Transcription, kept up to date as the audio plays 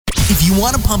If you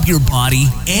want to pump your body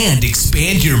and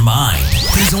expand your mind,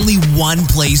 there's only one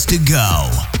place to go.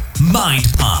 Mind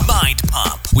Pump. Mind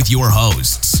Pump with your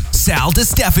hosts, Sal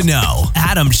DiStefano,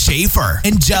 Adam Schafer,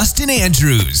 and Justin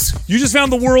Andrews. You just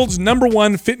found the world's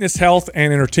 #1 fitness, health,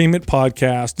 and entertainment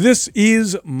podcast. This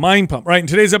is Mind Pump, right? In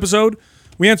today's episode,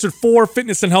 we answered 4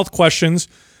 fitness and health questions,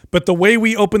 but the way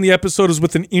we opened the episode is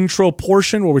with an intro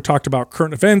portion where we talked about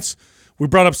current events. We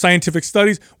brought up scientific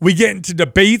studies. We get into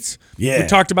debates. Yeah. We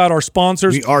talked about our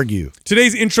sponsors. We argue.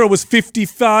 Today's intro was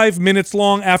 55 minutes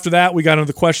long. After that, we got into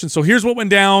the questions. So here's what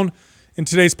went down in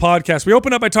today's podcast. We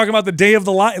opened up by talking about the day in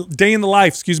the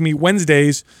life,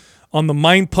 Wednesdays on the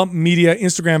Mind Pump Media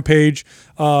Instagram page.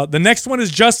 The next one is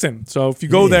Justin. So if you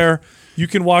go there, you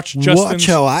can watch Justin's Watch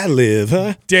how I live,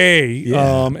 huh? day.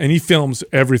 Yeah. And he films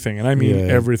everything, and I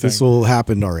mean everything. This will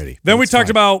happen already. Then we It's talked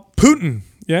fine. about Putin.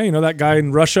 Yeah, you know that guy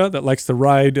in Russia that likes to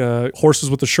ride horses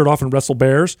with the shirt off and wrestle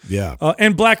bears. Yeah.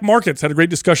 And black markets. Had a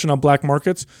great discussion on black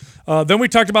markets. Then we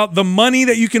talked about the money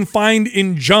that you can find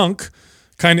in junk.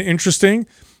 Kind of interesting.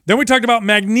 Then we talked about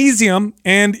magnesium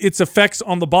and its effects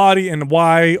on the body and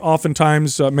why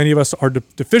oftentimes many of us are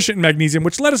deficient in magnesium,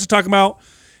 which led us to talk about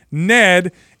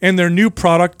Ned and their new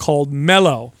product called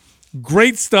Mellow.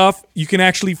 Great stuff. You can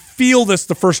actually feel this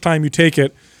the first time you take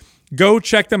it. Go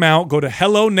check them out. Go to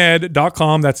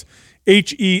helloned.com. That's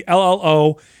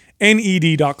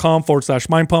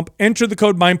HELLONED.com/mindpump. Enter the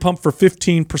code mindpump for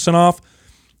 15% off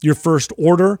your first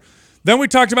order. Then we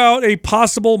talked about a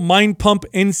possible Mind Pump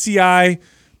NCI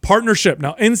partnership.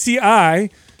 Now, NCI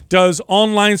does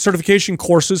online certification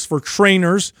courses for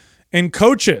trainers and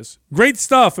coaches. Great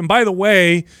stuff. And by the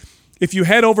way, if you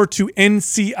head over to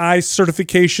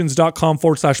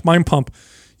ncicertifications.com/mindpump,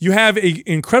 you have an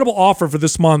incredible offer for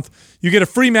this month. You get a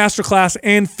free masterclass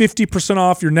and 50%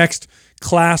 off your next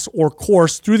class or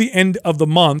course through the end of the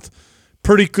month.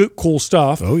 Pretty cool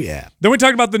stuff. Oh, yeah. Then we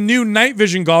talked about the new night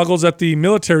vision goggles that the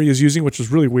military is using, which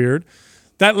was really weird.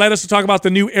 That led us to talk about the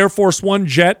new Air Force One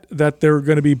jet that they're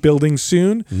going to be building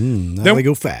soon. Now they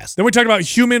go fast. Then we talked about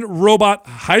human-robot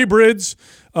hybrids,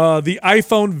 the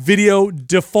iPhone video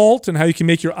default, and how you can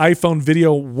make your iPhone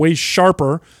video way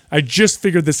sharper. I just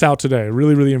figured this out today.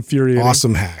 Really, really infuriating.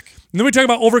 Awesome hack. And then we talk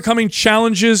about overcoming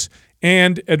challenges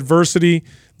and adversity.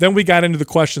 Then we got into the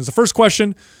questions. The first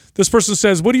question, this person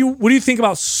says, what do you think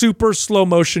about super slow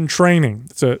motion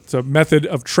training? It's a method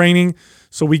of training,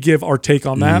 so we give our take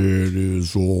on that. It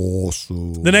is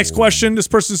awesome. The next question, this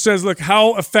person says, look,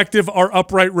 how effective are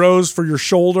upright rows for your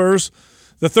shoulders?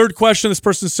 The third question, this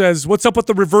person says, what's up with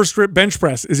the reverse grip bench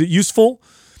press? Is it useful?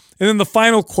 And then the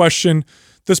final question,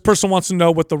 this person wants to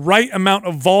know what the right amount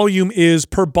of volume is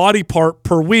per body part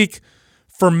per week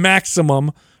for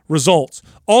maximum results.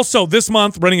 Also, this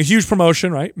month, running a huge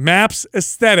promotion, right? MAPS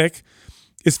Aesthetic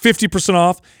is 50%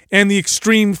 off, and the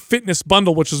Extreme Fitness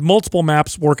Bundle, which is multiple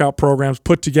MAPS workout programs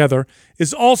put together,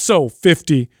 is also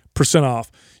 50% off.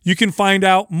 You can find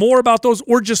out more about those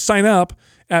or just sign up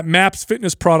at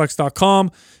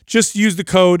mapsfitnessproducts.com. Just use the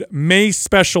code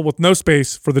MAYSPECIAL with no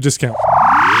space for the discount.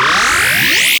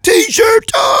 T-shirt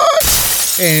time!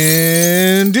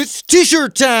 And it's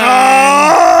T-shirt time.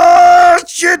 Oh,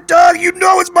 shit, dog. You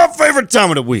know it's my favorite time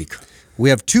of the week. We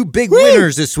have 2 big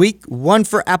winners this week. One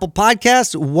for Apple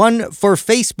Podcasts, one for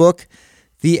Facebook.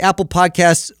 The Apple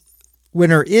Podcasts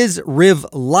winner is Riv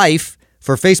Life.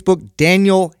 For Facebook,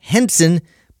 Daniel Henson.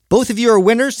 Both of you are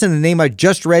winners. Send the name I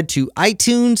just read to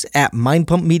iTunes at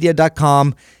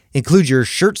mindpumpmedia.com. Include your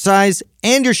shirt size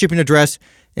and your shipping address,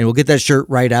 and we'll get that shirt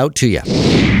right out to you.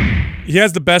 He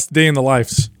has the best day in the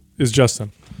lives, is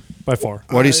Justin, by far.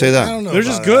 Why do you say that? I don't know. They're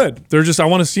just good. They're just, I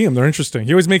want to see them. They're interesting.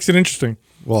 He always makes it interesting.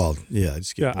 Well, yeah. I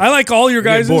just get Yeah, I like all your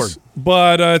guys', bored.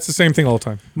 but it's the same thing all the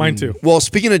time. Mine too. Well,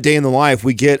 speaking of day in the life,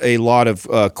 we get a lot of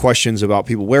questions about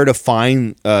people where to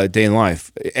find day in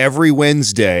life. Every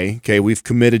Wednesday, okay, we've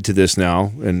committed to this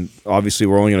now, and obviously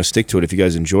we're only going to stick to it if you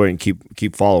guys enjoy it and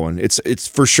keep following. It's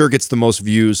for sure gets the most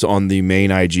views on the main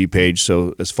IG page.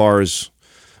 So as far as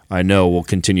I know, we'll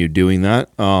continue doing that.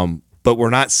 But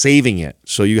we're not saving it,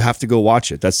 so you have to go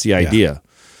watch it. That's the idea.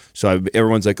 So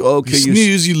everyone's like, oh, okay, You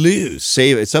snooze, you lose.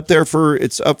 save it. It's up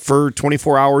for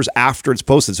 24 hours after it's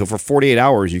posted. So for 48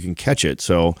 hours, you can catch it.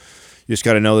 So you just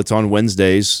got to know that's on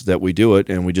Wednesdays that we do it,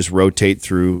 and we just rotate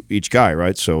through each guy,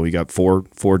 right? So we got four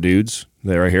dudes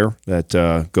there right here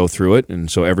that go through it, and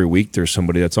so every week there's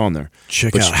somebody that's on there.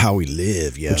 Check out how we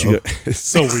live, yo.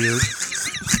 So weird.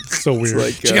 So weird.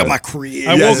 Like, Check out my crib.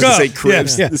 I woke up. Say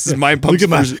cribs. Yeah. This is my Look pump. at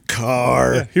my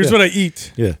car. Here's what I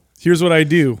eat. Yeah. Here's what I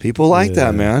do. People like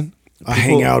that, man. I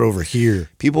hang out over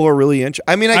here. People are really interested.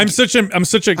 I mean, I'm such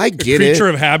a I get creature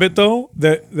it. of habit though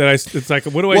that it's like,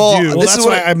 what do I Well, do? Well, This that's is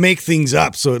why what I make things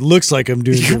up so it looks like I'm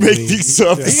doing. You something. make things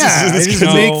up. Yeah, I just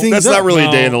No, make things That's up. not really a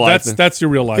day in the life. That's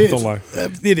your real life. Don't lie.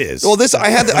 It is. Well, this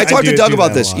I talked to do Doug do about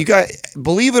that a this. lot. You guys,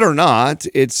 believe it or not,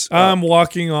 it's I'm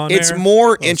walking on. it's air.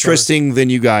 more sorry. interesting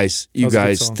than you guys was a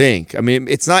good song. think. I mean,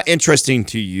 it's not interesting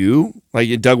to you.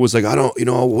 Like Doug was like, I don't,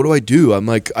 what do I do? I'm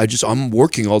like, I'm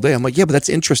working all day. I'm like, yeah, but that's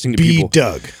interesting to be people.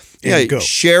 Doug. Yeah, And go.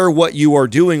 share what you are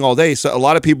doing all day. So a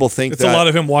lot of people think It's that a lot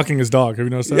of him walking his dog. Have you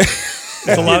noticed that?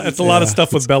 It's a lot. It's a lot of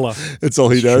stuff with Bella. that's all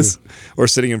he does, or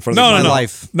sitting in front of No, the no, no.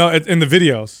 life. No, in the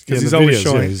videos Yeah, because in he's the always videos,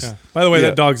 showing. yeah, he's- Yeah. By the way, Yeah.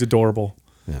 that dog's adorable.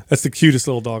 That's the cutest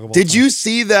little dog of all Did time. you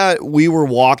see that we were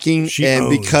walking She and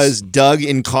owns. because Doug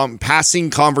in passing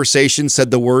conversation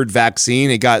said the word vaccine,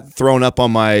 it got thrown up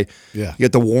on my Yeah. you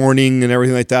get the warning and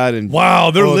everything like that. And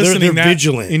Wow, they're Oh, they're listening that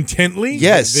vigilant. intently.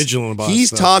 yes, vigilant about he's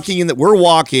stuff. talking in that we're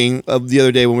walking the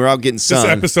other day when we were out getting This sun.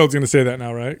 episode's gonna say that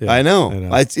now, right? I know.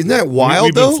 Isn't that wild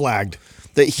We've been though? flagged.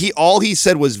 That all he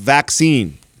said was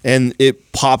vaccine, and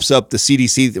it pops up. The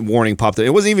CDC warning popped up.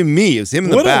 It wasn't even me. It was him in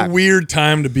the What back. a weird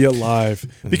time to be alive.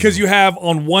 Because you have,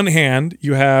 on one hand,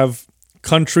 you have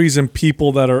countries and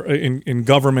people that are in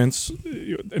governments,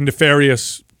 in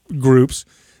nefarious groups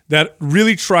that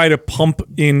really try to pump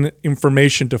in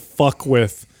information to fuck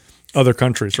with other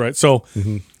countries, right? So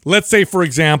let's say, for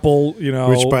example,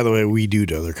 Which, by the way, we do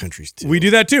to other countries too. we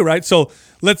do that too, right? So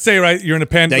let's say, right, you're in a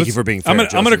pandemic. Thank you for being I'm fair, gonna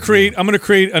Justin. I'm gonna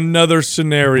create another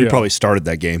scenario. You probably started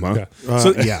that game, huh? Yeah.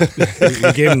 So, yeah,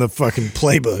 we gave him the fucking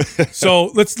playbook. So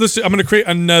let's I'm going to create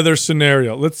another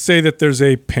scenario. Let's say that there's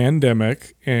a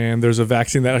pandemic and there's a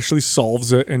vaccine that actually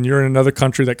solves it, and you're in another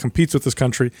country that competes with this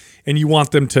country, and you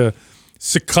want them to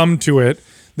succumb to it.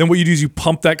 Then what you do is you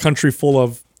pump that country full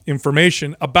of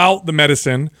information about the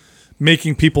medicine,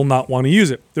 making people not want to use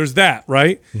it. There's that,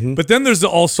 right? But then there's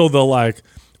also the like,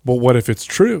 well, what if it's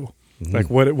true? Like,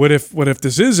 what if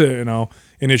this is an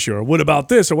issue, or what about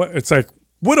this, or what? It's like,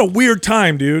 what a weird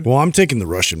time, dude. Well, I'm taking the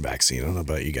Russian vaccine. I don't know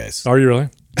about you guys. Are you really?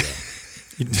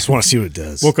 Just want to see what it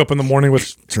does. Woke up in the morning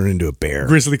with Turn into a bear.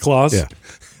 grizzly claws. Yeah.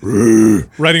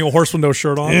 Riding a horse with no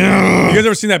shirt on. You guys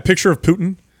ever seen that picture of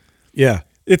Putin? Yeah.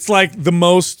 It's like the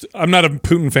most. I'm not a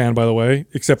Putin fan, by the way,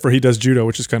 except for he does judo,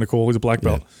 which is kind of cool. He's a black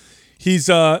belt. He's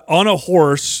on a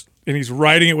horse and he's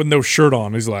riding it with no shirt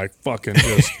on. He's like fucking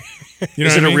just. You know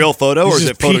Is what it I a mean? real photo or He's is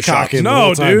it just photoshopped? peacocking. the No,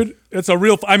 whole time. dude. It's a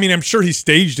real. I mean, I'm sure he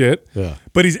staged it. Yeah.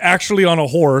 But he's actually on a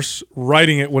horse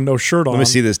riding it with no shirt on. Let me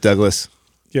see this, Douglas.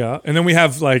 Yeah, and then we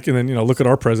have like, and then look at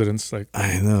our presidents. Like,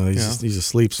 I know. He's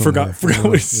asleep somewhere. forgot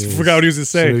what he was to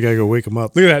say. So we gotta go wake him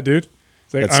up. Look at that, dude.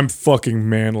 It's like, I'm fucking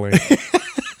manly.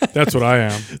 That's what I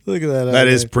am. Look at that. That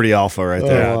is pretty alpha right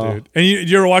there. Yeah, dude. And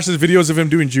you ever watch those videos of him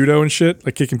doing judo and shit,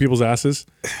 like kicking people's asses?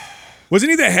 Wasn't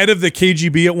he the head of the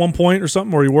KGB at one point or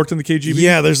something, or he worked in the KGB?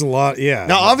 Yeah, there's a lot. Yeah.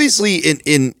 Now, obviously,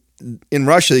 in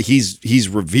Russia, he's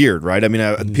revered, right? I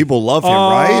mean, people love him,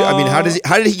 right? I mean, how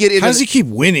did he get into? How does he keep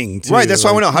winning? Too? Right, that's why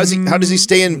I Like, want to know. How does he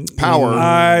stay in power?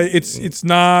 It's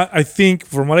not. I think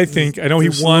from what I think, I know he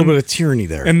There's a won, little bit of tyranny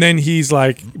there. and then he's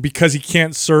like, because he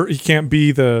can't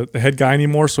be the head guy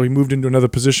anymore, so he moved into another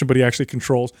position, but he actually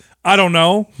controls. I don't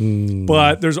know,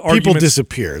 but there's People arguments.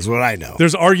 disappear is what I know.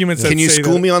 There's arguments that Can you say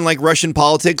school that- me on like Russian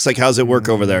politics? Like, how's it work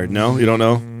over there? No, you don't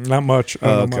know. Not much. I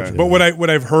don't know okay. much. But what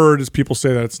I've heard is people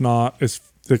say that it's not as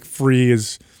like free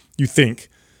as you think,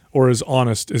 or as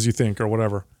honest as you think, or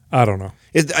whatever. I don't know.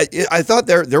 I thought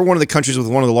they're one of the countries with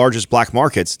one of the largest black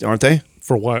markets, aren't they?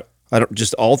 For what? I don't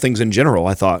just all things in general.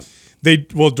 I thought.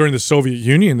 During the Soviet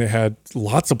Union, they had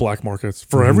lots of black markets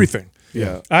for everything.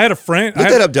 Yeah. I had a friend. Look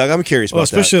that up, Doug. I'm curious about Well,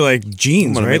 especially like jeans,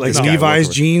 I'm gonna right? make Like this guy Levi's work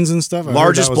for it. jeans and stuff. I heard that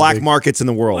largest was black big. markets in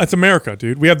the world. That's America,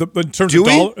 dude. We have in terms Do of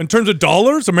we? in terms of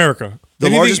dollars, America. The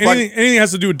largest black- anything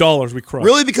has to do with dollars, we crush.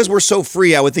 Really, because we're so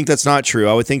free, I would think that's not true.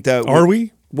 I would think that Are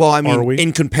we? Well, I Are mean, we?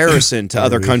 in comparison to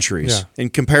other countries, Yeah. in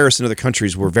comparison to other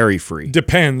countries, we're very free.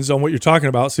 Depends on what you're talking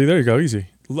about. See, there you go, easy.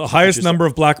 The highest number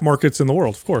of black markets in the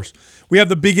world, of course. We have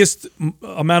the biggest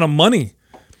amount of money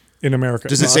in America.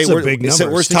 Does it No, say that's a where, big it said-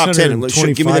 number. where's top 10? Give me the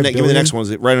 625 next one.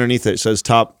 Is it right underneath it? It says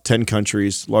top 10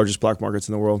 countries, largest black markets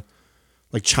in the world.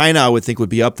 Like China, I would think would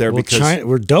be up there Well, because. China,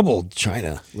 we're doubled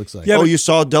China. Looks like. Yeah, Oh, but- you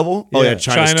saw double? Oh yeah,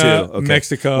 China's China, too. Okay.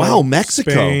 Mexico. Wow,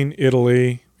 Mexico. Spain,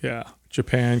 Italy. Yeah.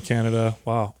 Japan, Canada.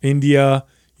 Wow. India,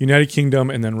 United Kingdom,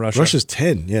 and then Russia. Russia's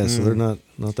 10. Yeah, so they're not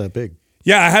that big.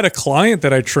 Yeah, I had a client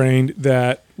that I trained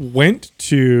that went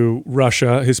to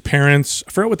Russia. His parents,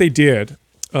 I forgot what they did,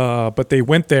 but they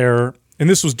went there, and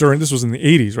this was in the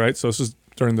 80s, right? So this was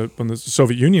during when the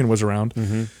Soviet Union was around.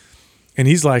 And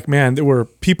he's like, man,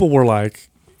 people were like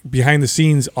behind the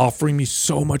scenes offering me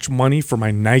so much money for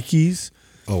my Nikes.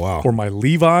 Oh, wow. or my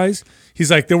Levi's. He's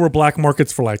like, there were black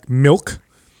markets for like milk,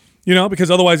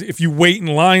 because otherwise if you wait in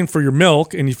line for your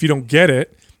milk and if you don't get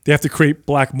it, they have to create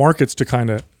black markets to kind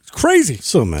of, it's crazy.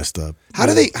 So messed up. How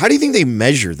do you think they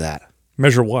measure that?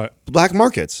 Measure what? Black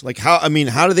markets. Like how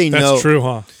do they know? That's true,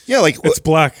 huh? Yeah, like It's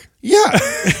black. yeah.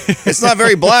 It's not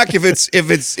very black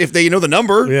if they know the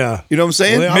number. Yeah. You know what I'm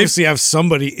saying? Well, they obviously have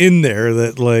somebody in there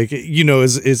that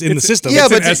is in the system. yeah, It's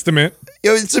but an estimate.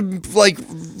 It's a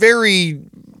very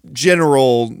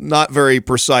general, not very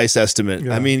precise estimate.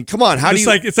 I mean, come on, how do you?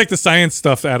 It's like the science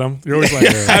stuff, Adam. You're always like,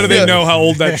 how do they know how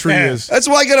old that tree is? That's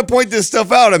why I got to point this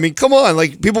stuff out. I mean, come on,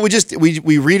 like people would just we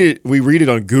read it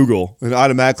on Google and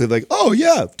automatically like, oh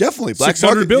yeah, definitely black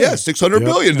 600 market, billion. yeah, 600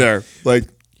 billion there. Like,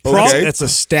 okay. That's a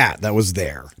stat that was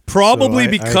there. Probably So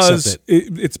I because accept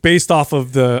it. it's based off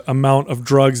of the amount of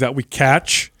drugs that we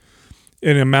catch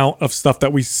and amount of stuff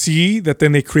that we see that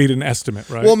then they create an estimate,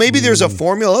 right? Well, maybe there's a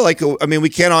formula. Like, I mean, we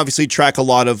can't obviously track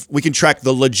we can track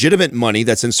the legitimate money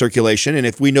that's in circulation. And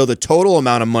if we know the total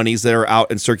amount of monies that are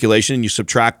out in circulation and you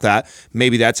subtract that,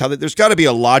 maybe that's how there's got to be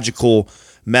a logical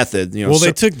method. Well,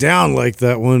 they took down like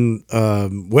that one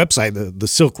website, the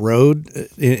Silk Road,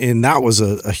 and that was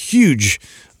a huge.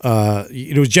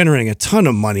 It was generating a ton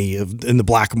of money in the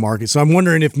black market. So I'm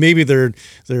wondering if maybe they're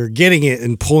getting it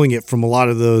and pulling it from a lot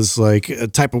of those like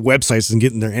type of websites and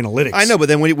getting their analytics. I know, but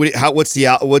then what's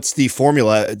the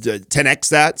formula? 10x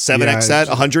that, 7x that,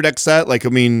 100x that? Like, I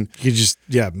mean, you just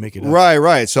make it up.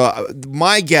 Right. So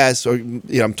my guess, I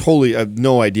have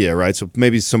no idea, right? So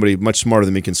maybe somebody much smarter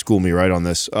than me can school me right on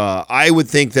this. I would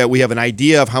think that we have an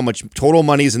idea of how much total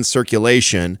money is in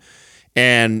circulation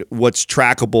and what's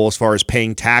trackable as far as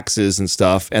paying taxes and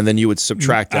stuff, and then you would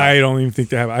subtract that. I don't even think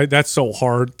they have. That's so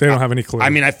hard. They don't have any clue. I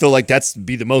mean, I feel like that's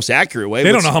be the most accurate way.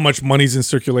 They don't know how much money's in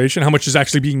circulation, how much is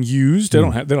actually being used. They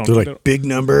don't have. They don't. They're they like don't- big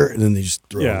number, and then they just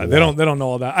throw. yeah, it they don't. They don't know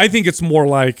all that. I think it's more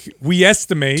like we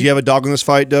estimate. Do you have a dog in this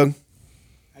fight, Doug?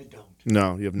 I don't.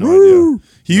 No, you have no idea.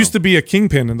 He used to be a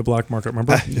kingpin in the black market.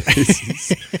 Remember?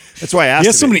 That's why I asked. He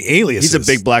has so him. many aliases. He's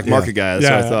a big black market guy. That's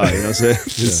Yeah, what I thought. You know what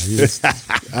I'm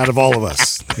saying? Out of all of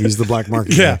us, he's the black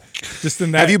market. yeah. guy. Just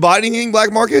in that. Have you bought anything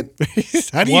black market?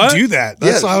 How do What? you do that?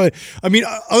 That's Yeah. how.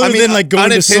 Other than like going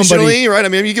to unintentionally, somebody, right? I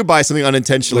mean, you could buy something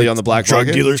unintentionally on the black drug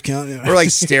market. dealers count. Yeah. Or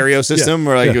like stereo system,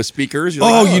 or like your speakers. You're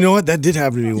Oh, like, you know what? That did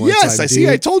happen to me once. Yes, I see. did.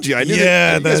 I told you. I knew.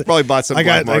 Yeah, that. You guys probably bought some I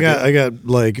black got, market. I got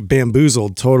like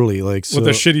bamboozled totally. Like so, with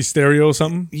a shitty stereo or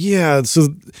something? Yeah. So,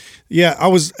 I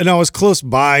was close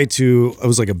by to. I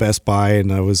was like a Best Buy,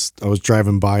 and I was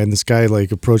driving by, and this guy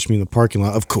like approached me in the parking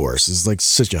lot. Of course, it's like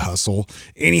such a hustle,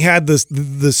 and he had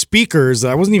the speakers.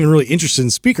 I wasn't even really interested in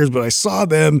speakers, but I saw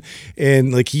them,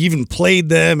 and like he even played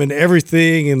them and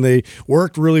everything, and they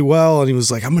worked really well. And he was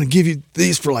like, "I'm going to give you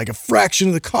these for like a fraction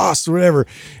of the cost or whatever."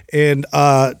 And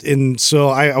so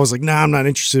I was like, "Nah, I'm not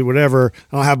interested. Whatever.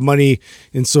 I don't have money."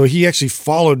 And so he actually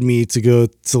followed me to go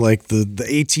to like the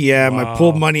ATM. I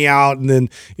pulled money out and then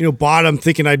bought them,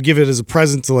 thinking I'd give it as a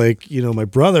present to like my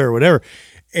brother or whatever.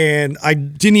 And I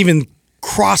didn't even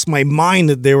cross my mind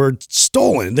that they were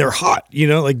stolen. They're hot,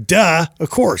 like duh, of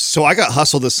course. So I got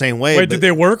hustled the same way. Wait, but- did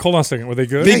they work? Hold on a second. Were they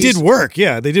good? They did work,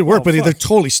 yeah, they did work, but fuck. they're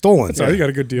totally stolen. So you got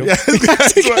a good deal.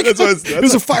 It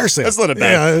was a fire sale. That's not a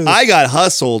bad. Yeah, I got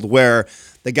hustled where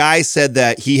the guy said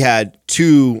that he had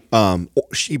two.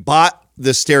 He bought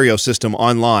the stereo system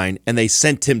online, and they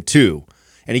sent him two.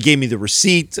 And he gave me the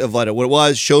receipt of what it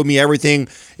was, showed me everything.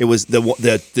 It was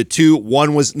the two.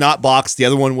 One was not boxed, the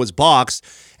other one was boxed.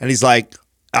 And he's like,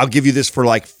 "I'll give you this for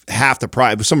like half the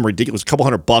price." It was something ridiculous, a couple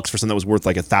 $100 for something that was worth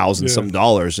like $1,000 some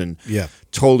dollars, and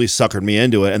totally suckered me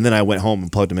into it. And then I went home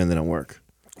and plugged them in. They don't work.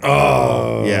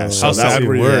 Oh, yeah. So How that sad was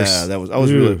were you? Yeah, that was. I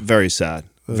was really very sad.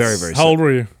 Very, very How sad. old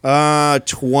were you?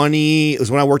 20. It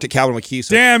was when I worked at Calvin McKee.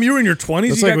 So Damn, you were in your 20s.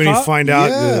 That's you like got when caught? you find out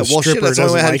yeah, the well, shit. stripper That's the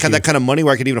only way I doesn't had like that kind of money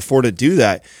where I could even afford to do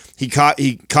that. He caught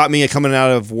me coming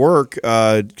out of work,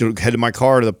 headed my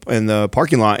car to in the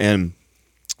parking lot, and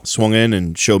swung in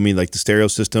and showed me like the stereo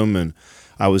system. And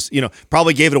I was,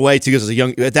 probably gave it away too because I was a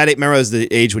young. At that age, remember, I was the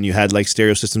age when you had like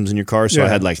stereo systems in your car, so I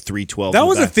Yeah. had like 312. That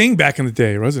was a thing back in the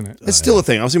day, wasn't it? It's still a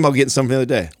thing. I was thinking about getting something the other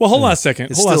day. Well, hold on a second.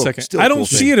 It's Hold on a still- second. still a I don't cool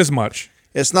see thing. it as much.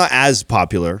 It's not as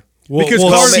popular. Because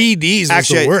well, cars- CDs was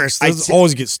actually, the worst. I Those t-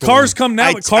 always get stolen. Cars come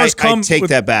now. Cars come. I take with,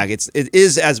 that back. It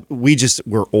is as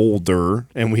we're older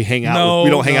and we hang out. No, we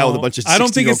don't hang out with a no. bunch of. I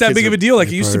don't think it's that big of a deal like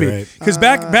it used to be. probably right. Because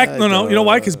back no, you know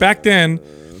why? Because back then,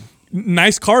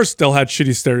 nice cars still had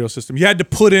shitty stereo system. You had to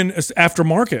put in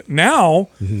aftermarket. Now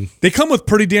they come with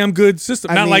pretty damn good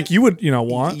system. Not mean, like you would,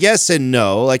 want. Yes and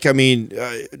no. Like, I mean,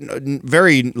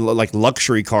 very like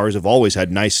luxury cars have always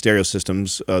had nice stereo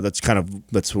systems. That's one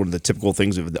of the typical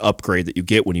things of the upgrade that you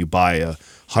get when you buy a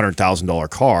 $100,000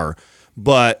 car.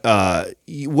 But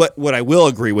what I will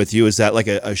agree with you is that like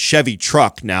a Chevy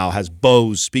truck now has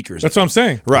Bose speakers. That's what I'm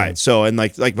saying. Right. So and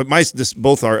but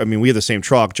both are. I mean, we have the same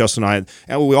truck, Justin and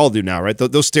I, and we all do now, right?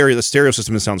 The stereo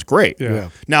system sounds great. Yeah.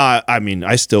 Now, I mean,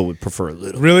 I still would prefer a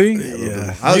little. Really?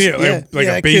 Yeah. Like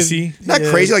a bassy. Not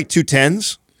crazy, like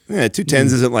 210s. Yeah,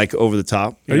 210s isn't like over the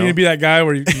top. Are you gonna be that guy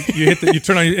where you hit you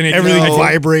turn on and Everything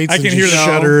vibrates. I can and hear the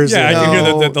shutters. Yeah, I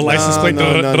can hear the license plate.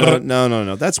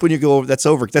 No. That's when you go over. That's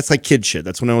over. That's like kid shit.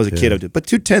 That's when I was a kid. I did. But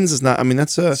 210s is not. I mean,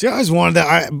 that's a. See, I always wanted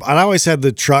that. I always had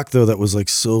the truck though that was like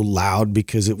so loud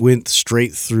because it went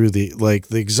straight through the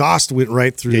exhaust went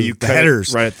right through you the cut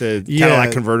headers. It right at the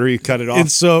Cadillac converter. You cut it off. And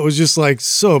so it was just like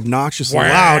so obnoxiously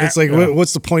loud. It's like,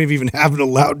 what's the point of even having a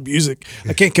loud music?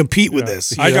 I can't compete with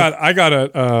this. I got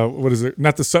a what is it?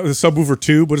 Not the subwoofer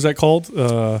tube. What is that called?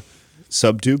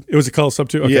 Subtube. It was called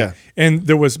Subtube. Okay. Yeah. And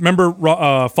there was, remember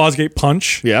Fosgate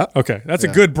Punch? Yeah. Okay. That's a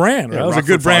good brand. Right? That was a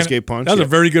good brand. Fosgate Punch. That was a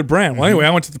very good brand. Well, anyway, I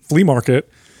went to the flea market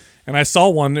and I saw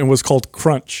one and it was called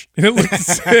Crunch. And it looked the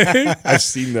same. I've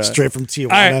seen that. Straight from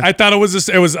Tijuana. I thought it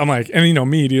was, I'm like, and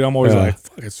me, dude, I'm always like,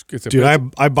 fuck, it's a Dude,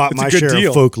 I bought my share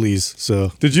deal. of Folkleys.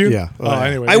 So Did you? Yeah.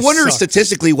 Anyway. I wonder sucked.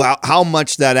 statistically how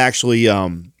much that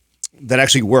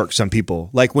actually works on people.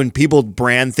 Like when people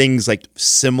brand things like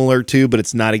similar to, but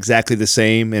it's not exactly the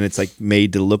same, and it's like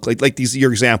made to look like these.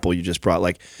 Your example you just brought,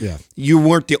 like you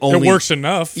weren't the only. It works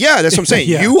enough. Yeah, that's what I'm saying.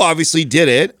 Yeah. You obviously did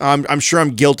it. I'm sure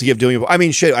I'm guilty of doing it. I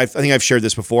mean, shit. I think I've shared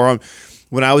this before.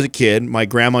 When I was a kid, my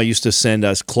grandma used to send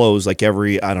us clothes like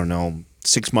every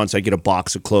 6 months. I'd get a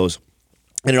box of clothes,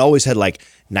 and it always had like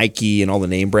Nike and all the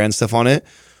name brand stuff on it.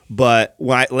 But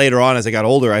later on, as I got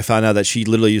older, I found out that she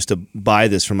literally used to buy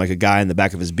this from like a guy in the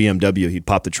back of his BMW. He'd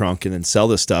pop the trunk and then sell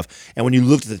this stuff. And when you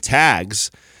looked at the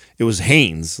tags, it was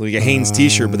Hanes, like a Hanes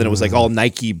T-shirt, but then it was like all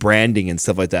Nike branding and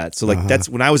stuff like that. So like that's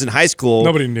when I was in high school.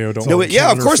 Nobody knew.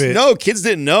 Yeah, of course, no. Kids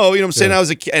didn't know. You know what I'm saying? I was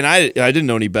a kid, and I didn't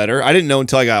know any better. I didn't know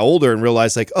until I got older and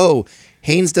realized like, oh,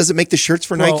 Hanes doesn't make the shirts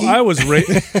for Nike. I was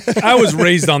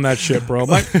raised on that shit, bro.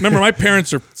 Remember, my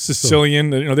parents are Sicilian.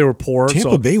 They were poor.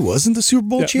 Tampa Bay wasn't the Super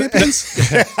Bowl champions?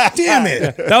 Damn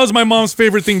it. That was my mom's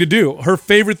favorite thing to do. Her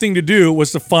favorite thing to do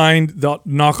was to find the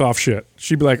knockoff shit.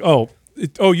 She'd be like,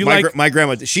 my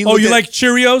grandma. You like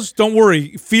Cheerios? Don't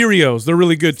worry, Furios. They're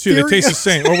really good too. They taste the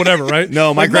same or whatever, right?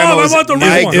 No, my like, grandma Mom, was. I want the real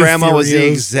My one. grandma was the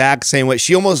Furios. exact same way.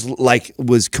 She almost like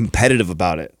was competitive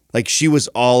about it. Like she was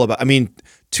all about. I mean,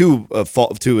 to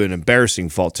an embarrassing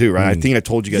fault too, right? I think I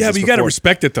told you guys. Yeah, this but you got to before.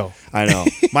 respect it though. I know.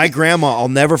 My grandma, I'll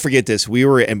never forget this. We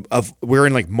were in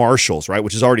like Marshalls, right,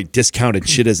 which is already discounted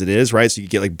shit as it is, right? So you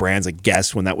get like brands like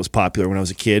Guess when that was popular when I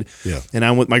was a kid. Yeah.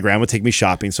 And my grandma would take me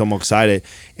shopping, so I'm excited.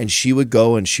 And she would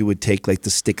go and she would take like the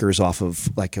stickers off of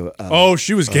like a.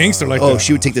 She was gangster like that.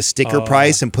 She would take the sticker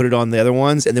price and put it on the other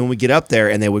ones, and then when we get up there,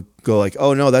 and they would go like,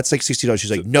 "Oh no, that's like $60."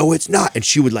 She's like, "No, it's not," and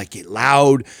she would like get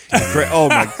loud. Oh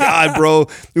my god, bro,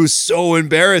 it was so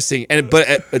embarrassing. But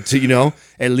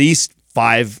at least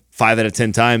five out of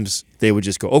 10 times they would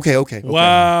just go, okay,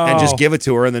 Wow. and just give it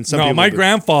to her, and then some. No, my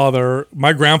grandfather,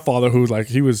 who like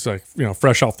he was like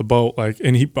fresh off the boat, like,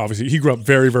 and he grew up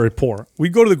very very poor.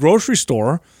 We'd go to the grocery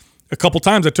store. A couple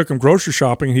times I took him grocery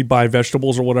shopping and he'd buy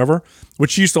vegetables or whatever,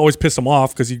 which used to always piss him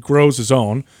off because he grows his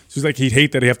own. So he's like, he'd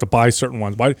hate that he have to buy certain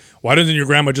ones. Why doesn't your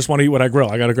grandma just want to eat what I grow?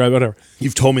 I got to grab whatever.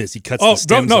 You've told me this. He cuts the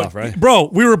stems off, right? Bro,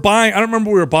 we were buying. I don't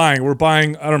remember what we were buying. We were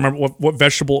buying. I don't remember what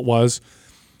vegetable it was.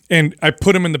 And I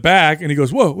put him in the bag and he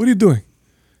goes, "Whoa, what are you doing?"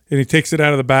 And he takes it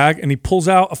out of the bag and he pulls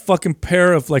out a fucking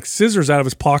pair of like scissors out of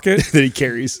his pocket that he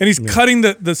carries. And he's cutting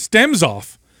the stems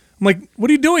off. I'm like, "What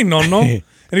are you doing, no?"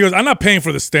 And he goes, "I'm not paying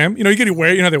for the stem. You get to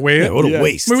weigh it. You know how they weigh it? What a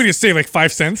waste. Maybe we can save like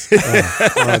 5 cents." Dude.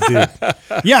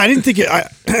 Yeah, I didn't think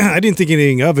I didn't think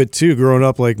anything of it too. Growing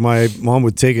up, like my mom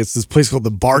would take us to this place called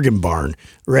the Bargain Barn,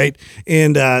 right?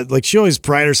 And like she always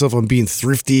prided herself on being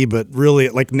thrifty, but really,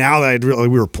 like now that we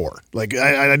were poor, like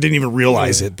I didn't even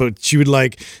realize it. But she would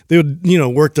they would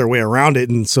work their way around it,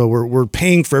 and so we're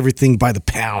paying for everything by the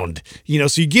pound,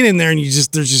 So you get in there and you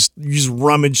just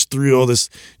rummage through all this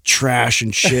trash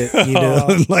and shit,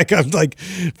 And like I'm like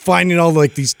finding all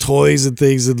like these toys and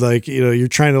things, and like you're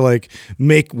trying to like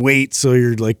make weight, so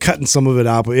you're like cutting some of it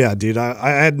out. But yeah, dude, I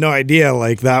had no idea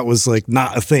like that was like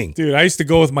not a thing. Dude, I used to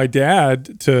go with my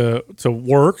dad to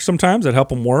work sometimes. I'd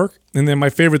help him work. And then my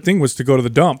favorite thing was to go to the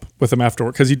dump with him after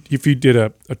work. Because if he did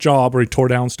a job or he tore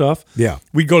down stuff,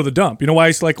 we'd go to the dump. You know why I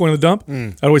used to like going to the dump?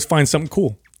 I'd always find something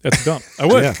cool at the dump. I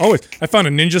would, always. I found a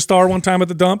Ninja Star one time at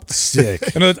the dump.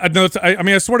 Sick. And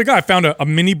I swear to God, I found a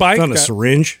mini bike. Found a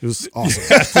syringe. It was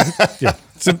awesome.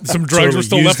 Some drugs were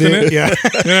still left in it. Yeah.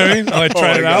 You know what I mean? I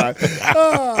tried it out.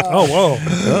 Oh,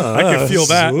 whoa. I could feel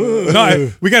that.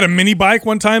 No, we got a mini bike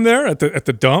one time there at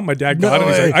the dump. My dad got it.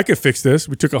 He's like, I could fix this.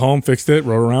 We took it home, fixed it,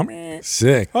 rode around.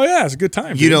 Sick. Oh, yeah. It's a good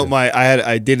time. You know,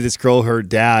 I dated this girl. Her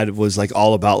dad was like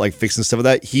all about like fixing stuff with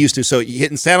that. He used to. So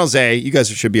in San Jose, you guys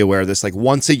should be aware of this. Like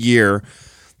once a year,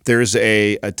 there's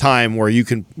a time where you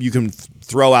can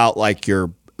throw out like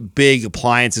your big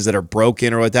appliances that are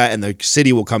broken or like that, and the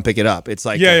city will come pick it up. It's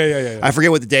like yeah. I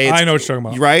forget what the day. I know what you're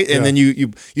talking about. Right, and then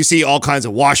you see all kinds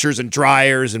of washers and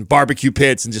dryers and barbecue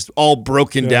pits and just all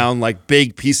broken down like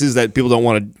big pieces that people don't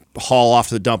want to haul off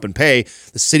to the dump and pay.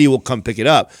 The city will come pick it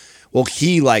up. Well,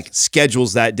 he like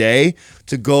schedules that day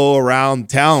to go around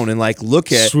town and like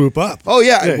look at swoop up. Oh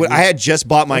yeah, I had just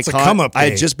bought my I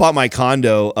had just bought my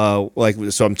condo.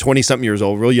 So I'm 20-something years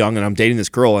old, real young, and I'm dating this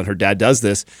girl, and her dad does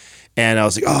this. And I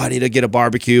was like, oh, I need to get a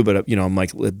barbecue, but I'm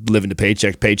like living to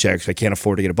paycheck. I can't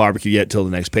afford to get a barbecue yet till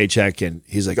the next paycheck. And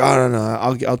he's like, oh no,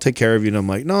 I'll take care of you. And I'm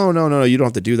like, no, you don't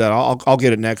have to do that. I'll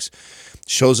get it next.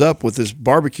 Shows up with this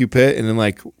barbecue pit, and then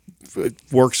like it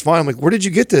works fine. I'm like, where did you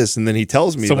get this? And then he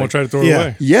tells me someone tried to throw it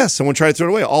away. Yeah, someone tried to throw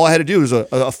it away. All I had to do was a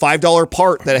 $5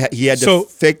 part that he had to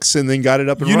fix, and then got it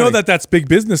up and running. You know that's big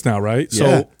business now, right?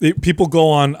 Yeah. So people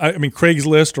go on,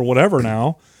 Craigslist or whatever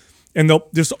now. And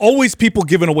there's always people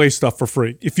giving away stuff for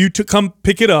free. If you come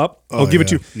pick it up, they'll give it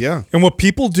to you. Yeah. And what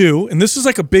people do, and this is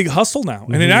like a big hustle now,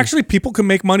 and it actually, people can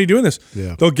make money doing this.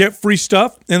 Yeah. They'll get free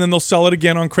stuff, and then they'll sell it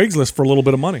again on Craigslist for a little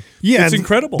bit of money. Yeah, it's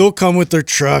incredible. They'll come with their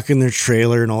truck and their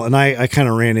trailer and all. And I kind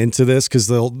of ran into this because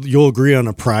you'll agree on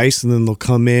a price, and then they'll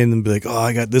come in and be like, oh,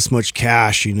 I got this much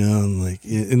cash, and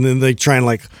then they try and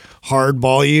like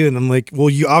hardball you, and I'm like, well,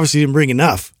 you obviously didn't bring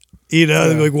enough.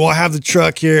 They're like, well, I have the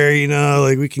truck here,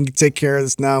 like we can take care of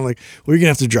this now. I'm like, well, you're gonna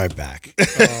have to drive back.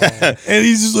 And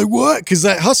he's just like, what? Because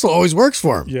that hustle always works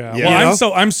for him. Yeah.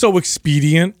 Well, I'm so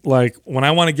expedient. Like when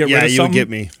I want to get rid of something, you would get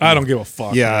me. I don't give a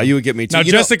fuck. Yeah, man. you would get me too. Now,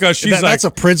 Jessica, she's like, that's a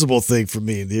principle thing for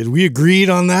me, dude. We agreed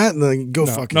on that, and then go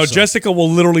fuck yourself. No, Jessica will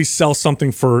literally sell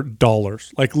something for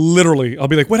 $. Like literally, I'll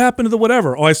be like, what happened to the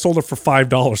whatever? Oh, I sold it for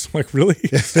 $5. I'm like, really?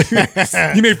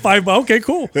 You made $5? Okay,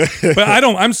 cool. But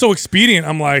I'm so expedient.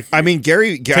 I'm like,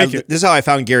 Gary, this is how I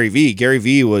found Gary Vee. Gary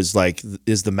Vee is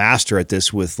the master at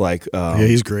this with like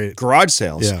he's great. Garage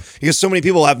sales. Yeah. Because so many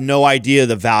people have no idea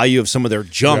the value of some of their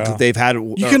junk that they've had.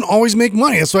 You can always make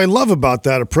money. That's what I love about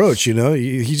that approach.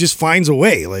 He just finds a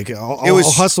way. Like I'll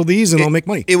hustle these and I'll make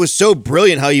money. It was so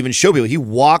brilliant how he even showed people. He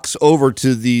walks over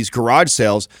to these garage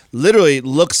sales, literally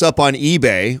looks up on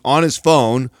eBay on his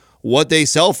phone what they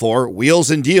sell for,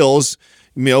 wheels and deals.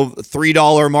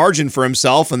 $3 margin for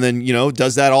himself, and then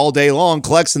does that all day long,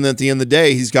 collects, and then at the end of the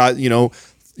day he's got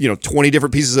 20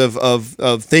 different pieces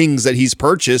of things that he's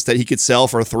purchased that he could sell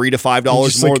for $3 to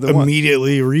 $5 more than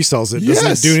immediately resells it.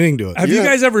 Doesn't do anything to it. Have you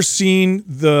guys ever seen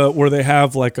where they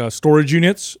have like storage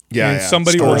units? Yeah, and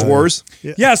somebody Storage Wars.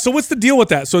 Yeah. So what's the deal with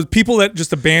that? So people that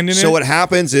just abandon it. So what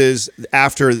happens is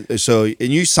and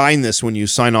you sign this when you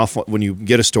sign off when you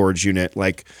get a storage unit,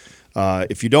 like.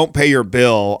 If you don't pay your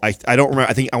bill, I don't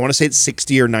remember. I want to say it's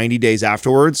 60 or 90 days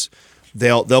afterwards.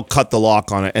 They'll cut the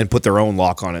lock on it and put their own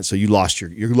lock on it. So you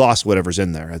lost whatever's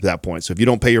in there at that point. So if you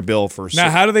don't pay your bill for now,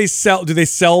 how do they sell? Do they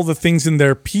sell the things in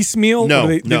their piecemeal? No,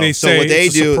 do they so say what they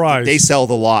do, surprise? they sell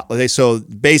the lot. So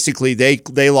basically,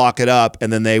 they lock it up,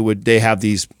 and then they have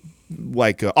these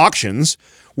like auctions.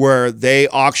 Where they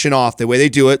auction off the way they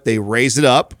do it, they raise it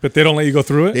up, but they don't let you go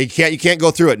through it. You can't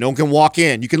go through it. No one can walk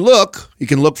in. You can look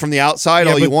from the outside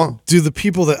all you want. Do the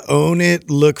people that own it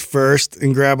look first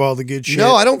and grab all the good shit?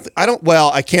 No, I don't.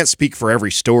 Well, I can't speak for every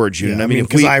storage unit. Yeah, I mean,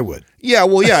 because I would. Yeah,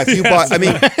 well, yeah. If you bought,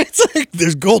 it's like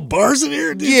there's gold bars in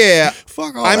here. Dude. Yeah,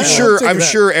 fuck all I'm that.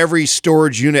 sure every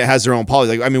storage unit has their own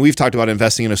policy. Like, we've talked about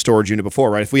investing in a storage unit before,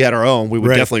 right? If we had our own, we would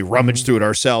definitely rummage through it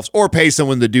ourselves or pay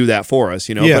someone to do that for us.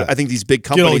 Yeah. But I think these big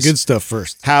Get all the companies good stuff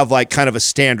first. have like kind of a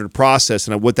standard process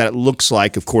and what that looks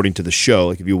like according to the show.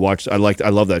 Like if you watch, I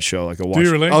love that show. Like I watch. Do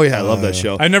you really? Oh yeah, I love that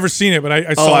show. I've never seen it, but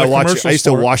I saw I the watch commercials. it. I used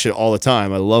to for it. watch it all the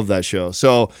time. I love that show.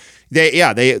 So they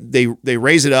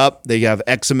raise it up. They have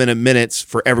X amount of minutes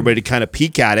for everybody to kind of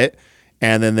peek at it.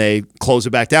 and then they close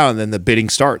it back down, and then the bidding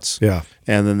starts. Yeah.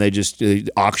 And then they just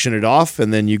auction it off,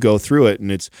 and then you go through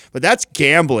it, but that's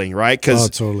gambling, right? Because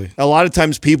totally. a lot of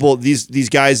times people, these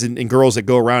guys and girls that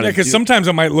go around, Yeah, because sometimes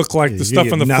it might look like the you stuff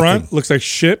get in the nothing. front looks like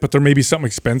shit, but there may be something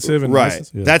expensive and right,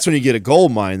 nice. that's when you get a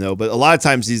gold mine though. But a lot of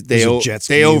times they There's a jet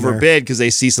ski in overbid because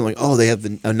they see something. Oh, they have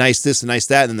a nice this, a nice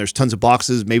that, and then there's tons of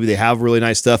boxes. Maybe they have really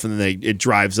nice stuff, and then it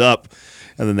drives up,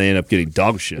 and then they end up getting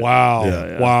dog shit. Wow.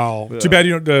 Yeah. Wow. Too bad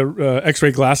the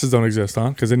X-ray glasses don't exist, huh?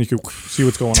 Because then you could see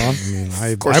what's going on.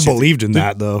 I believed in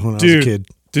that though when I was a kid.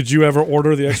 Did you ever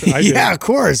order the X-ray? I did. Yeah, of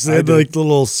course. They had like the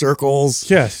little circles.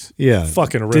 Yes. Yeah.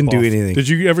 Fucking a Didn't do rip-off. anything. Did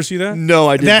you ever see that? No,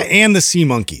 I didn't. That and the sea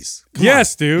monkeys.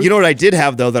 Yes, dude. You know what I did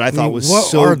have though that I thought was what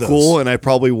so are those? cool, and I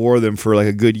probably wore them for like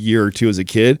a good year or two as a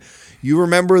kid. You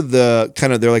remember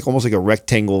they're like almost like a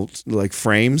rectangle like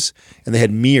frames, and they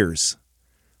had mirrors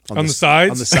on the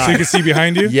sides? On the So you side. can see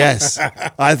behind you? Yes,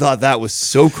 I thought that was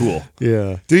so cool.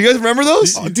 Yeah. Do you guys remember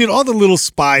those? Oh, dude, all the little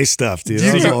spy stuff, dude. Did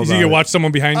I was all you about can it. watch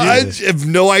someone behind you? I have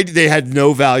no idea. They had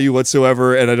no value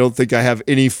whatsoever, and I don't think I have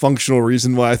any functional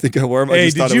reason why I think I wear them. I Hey,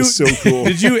 just thought did it you? was so cool.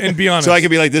 Did you? And be honest. So I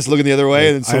could be like this, looking the other way,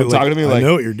 and then someone like- talking to me I like,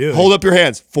 know what you're doing. Hold up your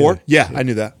hands. 4? Yeah, I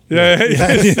knew that. Yeah.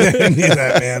 I knew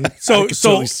that, man. I So could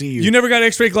totally so see you never got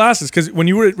X-ray glasses because when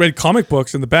you read comic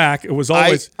books in the back, it was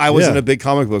always. I wasn't Yeah. a big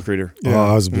comic book reader. Oh,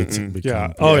 I was a big Yeah.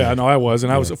 fan. Oh yeah. No, I was,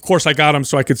 and I was. Of course, I got them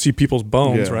so I could see people's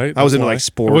bones. Yeah. Right. I was That's into why. like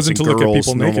sports. It wasn't and to look at girls,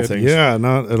 people normal naked. things. Yeah,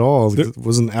 not at all. It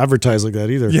wasn't advertised like that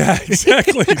either. Yeah,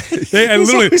 exactly. They and There's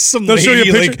literally always some they'll show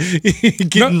you a lady, picture. like,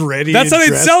 getting ready. That's and how they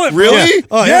dressed. sell it. bro. Really? Yeah.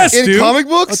 Oh, yeah. Yes, In dude. comic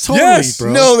books? Totally, Yes.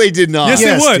 bro. No, they did not. Yes,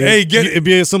 they would. dude. Hey, get- It'd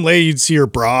be some lady, you'd see her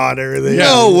broad or everything.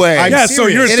 No way. Yeah, so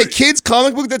you're in a kid's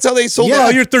comic book, that's how they sold Yeah,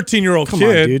 it. you're a 13-year-old Come on,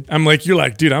 kid. dude. I'm like, you're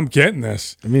like, dude, I'm getting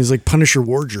this. I mean, it's like Punisher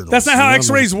War Journal. That's not how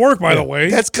X-rays work, by the way.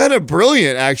 That's kind of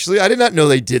brilliant, actually. I did not know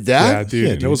they did yeah, that.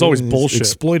 dude. It was always bullshit.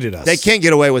 Exploited us. They can't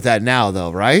get away with that now,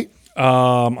 though, right?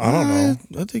 I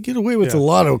don't know. They get away with a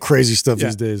lot of crazy stuff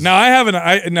these days. Now I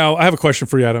have a question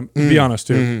for you, Adam. Be honest,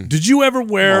 dude. Did you ever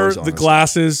wear always the honest.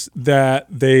 glasses that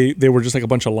they were just like a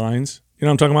bunch of lines? You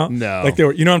know what I'm talking about? No. Like they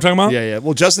were. You know what I'm talking about? Yeah, yeah.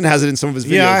 Well, Justin has it in some of his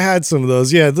videos. Yeah, I had some of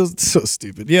those. Yeah, those so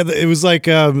stupid. Yeah, it was like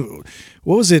what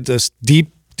was it?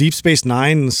 Deep Space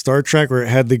Nine in Star Trek, where it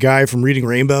had the guy from Reading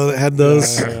Rainbow that had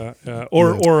those. Yeah.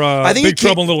 Or I think Big it came-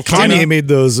 Trouble in Little China. Kanye made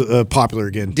those popular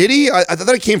again. Did he? I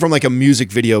thought it came from like a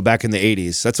music video back in the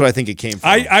 80s. That's what I think it came from.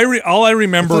 All I I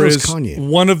remember thought it was is Kanye.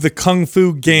 one of the kung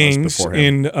fu gangs before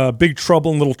him. in Big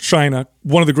Trouble in Little China.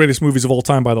 One of the greatest movies of all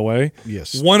time, by the way.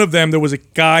 Yes. One of them, there was a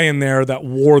guy in there that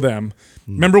wore them.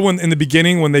 Remember when in the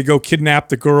beginning when they go kidnap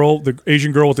the girl, the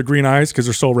Asian girl with the green eyes, because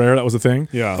they're so rare. That was the thing.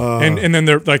 Yeah. and then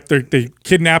they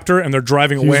kidnapped her and they're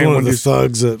driving He was away. one and of the these-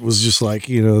 thugs that was just like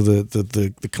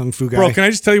the kung fu guy. Bro, can I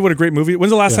just tell you what a great movie?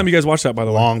 When's the last time you guys watched that? By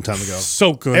the way, Long time ago.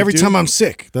 So good. Every dude. time I'm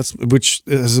sick, which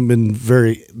hasn't been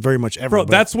very much ever. Bro,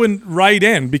 but that's when Right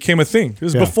In became a thing. It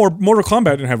was Yeah. before Mortal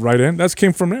Kombat didn't have Right In. That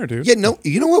came from there, dude. Yeah, no,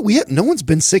 you know what? No one's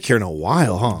been sick here in a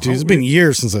while, huh? dude, it's been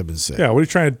years since I've been sick. Yeah, what are you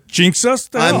trying to jinx us?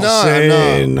 The I'm hell? not. Say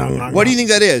I'm not. What do you think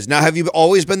that is? Now, have you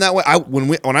always been that way?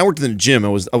 When I worked in the gym, I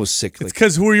was sick. It's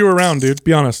because who are you around, dude?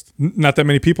 Be honest. Not that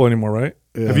many people anymore, right?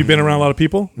 Have you been around a lot of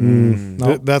people?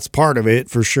 No. That's part of it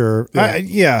for sure. I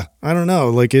don't know.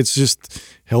 Like it's just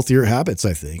healthier habits.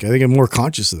 I think I'm more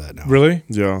conscious of that now. Really?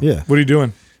 Yeah. Yeah. What are you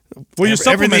doing? Well, you're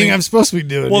supplementing. Everything I'm supposed to be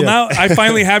doing. Well, yeah. now I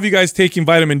finally have you guys taking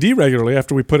vitamin D regularly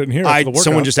after we put it in here. after the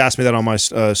Someone workout. just asked me that on my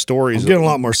stories. I'm getting a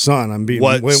lot more sun. I'm being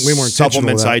What way more intentional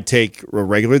supplements with that. I take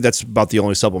regularly? That's about the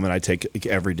only supplement I take like,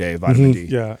 every day. Vitamin D.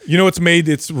 Yeah, you know it's made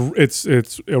it's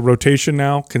a rotation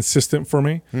now, consistent for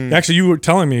me. Hmm. Actually, you were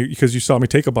telling me because you saw me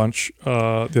take a bunch the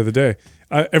other day.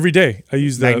 Every day I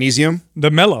use the Magnesium.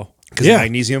 the Mellow. Because of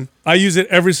magnesium. I use it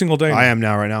every single day. I am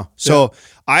now right now. So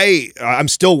I'm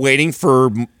still waiting for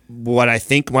what I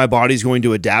think my body's going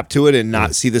to adapt to it and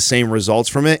not see the same results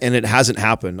from it, and it hasn't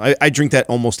happened. I drink that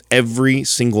almost every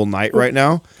single night right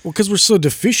now. Well, because we're so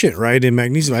deficient, right, in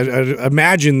magnesium. I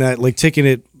imagine that like taking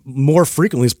it more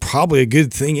frequently is probably a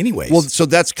good thing, anyways. Well, so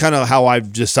that's kind of how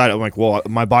I've decided. I'm like, well,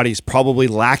 my body's probably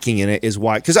lacking in it. Is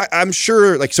why? Because I'm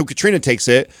sure, like, so Katrina takes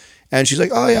it. And she's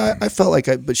like, oh yeah, I felt like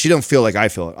but she don't feel like I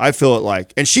feel it. I feel it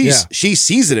like, and she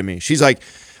sees it in me. She's like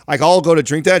I'll go to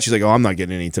drink that. She's like, oh, I'm not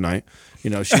getting any tonight. You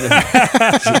know, she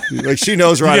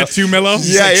knows right. You get too mellow.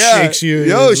 Yeah, like yeah. shakes you,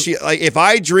 Yo, she like if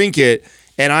I drink it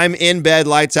and I'm in bed,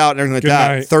 lights out, and everything like Good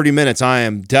that. night. 30 minutes, I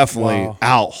am definitely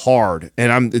out hard,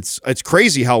 and it's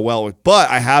crazy how well. But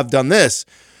I have done this.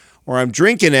 or I'm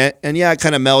drinking it and it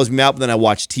kind of mellows me out, but then I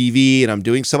watch TV and I'm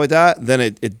doing stuff like that, then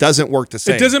it doesn't work the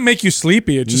same. It doesn't make you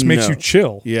sleepy. It just makes you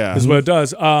chill. Yeah. Is what it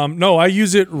does. No, I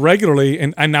use it regularly.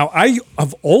 And now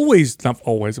I've always, not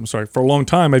always, I'm sorry, for a long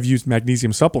time, I've used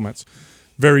magnesium supplements.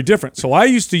 Very different. So I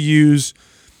used to use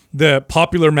the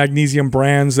popular magnesium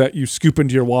brands that you scoop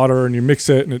into your water and you mix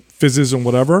it and it fizzes and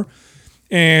whatever.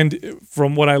 And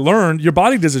from what I learned, your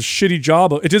body does a shitty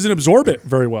job. It doesn't absorb it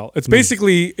very well. It's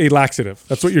basically a laxative.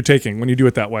 That's what you're taking when you do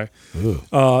it that way.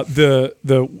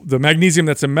 The magnesium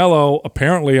that's in Mellow,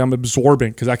 apparently I'm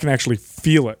absorbing because I can actually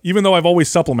feel it. Even though I've always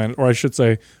supplemented, or I should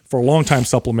say for a long time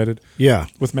supplemented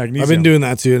with magnesium. I've been doing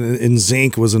that too. And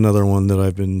zinc was another one that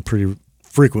I've been pretty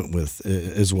frequent with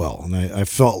as well. And I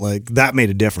felt like that made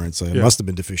a difference. I must have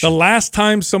been deficient. The last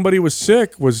time somebody was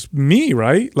sick was me,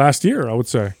 right? Last year, I would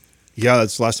say. Yeah,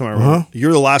 that's the last time I remember.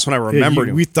 You're the last one I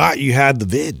remembered. We thought you had the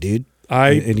vid, dude.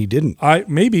 And he didn't.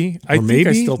 Maybe. I think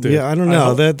I still did. Yeah, I don't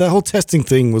know. That whole testing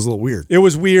thing was a little weird. It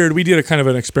was weird. We did a kind of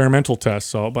an experimental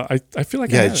test, but I feel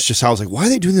like it's just, I was like, why are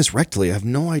they doing this rectally? I have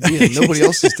no idea. Nobody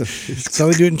else is doing it. That's how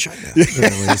they do it in China.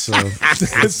 Anyway, so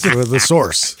it's the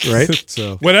source, right?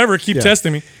 So whatever, keep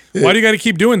testing me. Why do you got to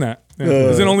keep doing that?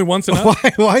 Is it only once enough?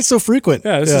 Why so frequent?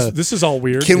 Yeah, this is all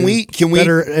weird. Can we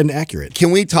better and accurate? Can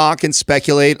we talk and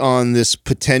speculate on this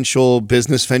potential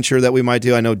business venture that we might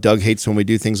do? I know Doug hates when we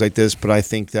do things like this, but I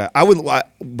think that I would,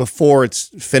 before it's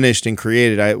finished and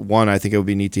created, I think it would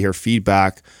be neat to hear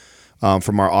feedback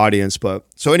from our audience. But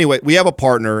so anyway, we have a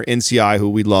partner, NCI, who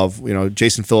we love.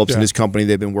 Jason Phillips and his company.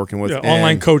 They've been working with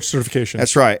online coach certification.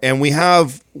 That's right, and we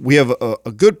have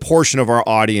a good portion of our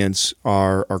audience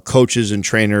are coaches and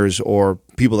trainers, or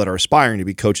people that are aspiring to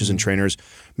be coaches and trainers.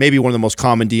 Maybe one of the most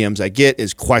common DMs I get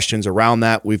is questions around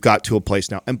that. We've got to a place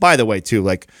now. And by the way, too,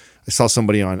 like I saw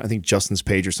somebody on, I think Justin's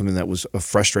page or something, that was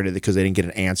frustrated because they didn't get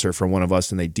an answer from one of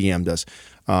us and they DM'd us.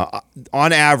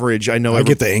 On average, I know I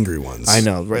get the angry ones. I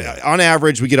know, right? On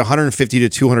average, we get 150 to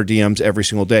 200 DMs every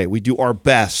single day. We do our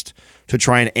best to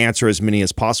try and answer as many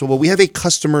as possible. We have a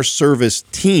customer service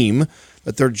team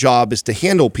that their job is to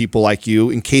handle people like you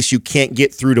in case you can't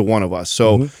get through to one of us.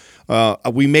 So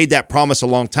we made that promise a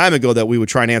long time ago that we would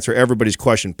try and answer everybody's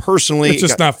question personally. It's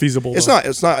just not feasible. It's not.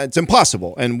 It's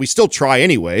impossible, and we still try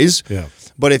anyways. Yeah.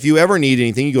 But if you ever need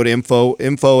anything, you go to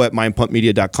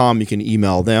info@mindpumpmedia.com. You can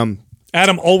email them.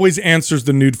 Adam always answers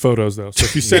the nude photos, though. So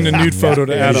if you send a nude photo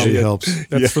to Adam, usually helps.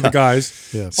 That's for the guys.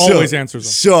 Yeah. Always answers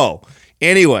them. So,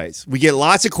 anyways, we get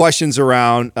lots of questions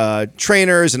around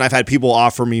trainers, and I've had people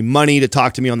offer me money to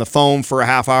talk to me on the phone for a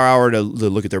half hour to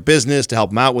look at their business, to help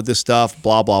them out with this stuff,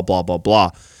 blah, blah, blah, blah,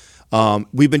 blah.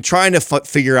 We've been trying to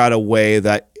figure out a way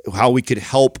that how we could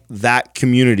help that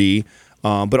community,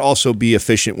 but also be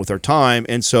efficient with our time.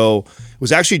 And so it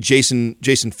was actually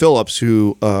Jason Phillips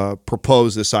who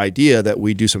proposed this idea that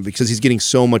we do something, because he's getting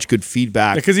so much good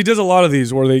feedback. Because he does a lot of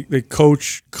these where they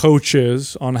coach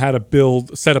coaches on how to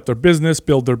set up their business,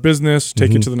 build their business,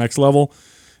 take it to the next level.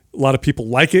 A lot of people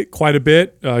like it quite a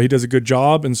bit. He does a good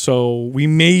job, and so we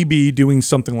may be doing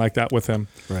something like that with him.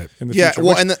 Right. In the Yeah. future,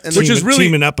 Well, which is really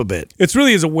teaming up a bit. It's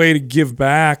really as a way to give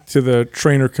back to the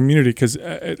trainer community, because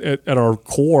at our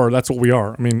core, that's what we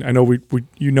are. I mean, I know we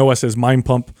you know us as Mind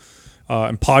Pump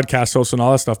and podcast hosts and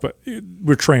all that stuff, but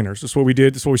we're trainers. That's what we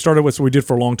did. That's what we started with. That's what we did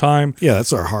for a long time. Yeah,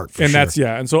 that's our heart. For and sure.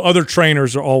 And so other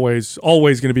trainers are always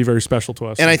going to be very special to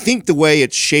us. And I think the way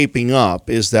it's shaping up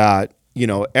is that,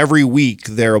 every week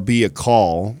there'll be a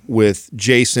call with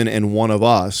Jason and one of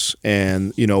us,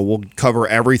 and we'll cover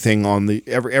everything on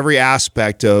every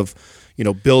aspect of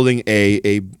building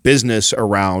a business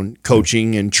around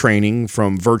coaching and training,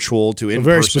 from virtual to in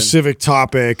person. A very specific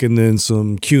topic, and then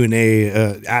some Q&A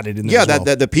added in there. Yeah, as well.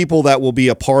 that the people that will be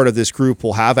a part of this group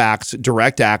will have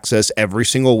direct access every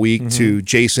single week to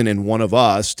Jason and one of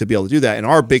us to be able to do that. And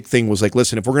our big thing was like,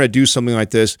 listen, if we're going to do something like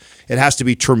this, it has to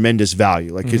be tremendous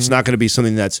value. Like it's not going to be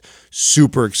something that's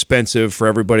super expensive for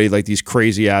everybody, like these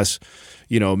crazy ass,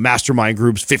 mastermind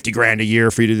groups, $50,000 a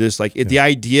year for you to do this. Like the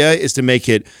idea is to make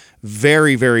it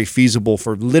very, very feasible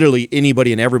for literally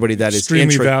anybody and everybody that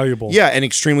extremely valuable. Yeah, and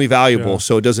extremely valuable. Yeah.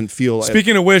 so it doesn't feel.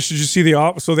 Speaking of which, did you see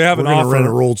so they have We're an going to offer. rent a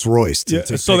Rolls Royce.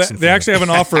 So they actually have an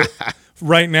offer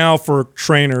right now for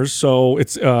trainers. So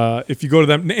it's if you go to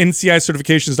them,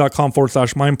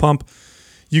 ncicertifications.com/mindpump,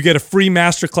 you get a free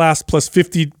masterclass plus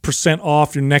 50%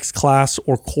 off your next class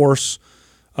or course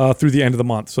through the end of the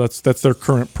month. So that's their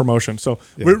current promotion. So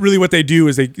really what they do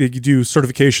is they do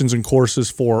certifications and courses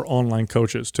for online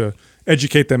coaches to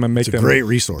educate them and make them a great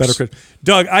resource. better.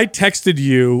 Doug, I texted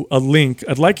you a link.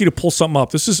 I'd like you to pull something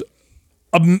up. This is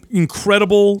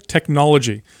incredible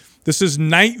technology. This is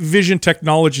night vision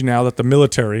technology now that the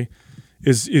military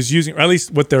is using, or at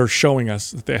least what they're showing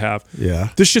us that they have. Yeah.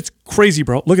 This shit's crazy,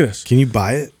 bro. Look at this. Can you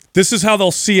buy it? This is how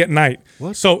they'll see at night.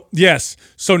 What? So yes.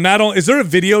 So not only is there a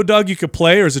video, Doug, you could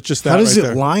play, or is it just that? How does right it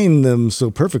there? line them so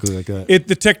perfectly like that?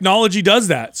 The technology does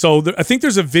that. So I think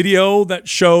there's a video that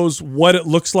shows what it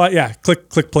looks like. Yeah,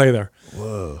 click play there.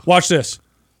 Whoa. Watch this.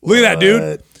 Look at that,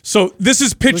 dude. So this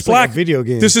is pitch Looks black. like a video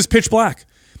game. This is pitch black.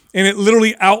 And it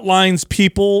literally outlines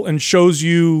people and shows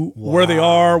you where they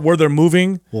are, where they're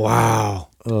moving. Wow.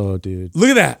 Oh, dude. Look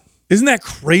at that. Isn't that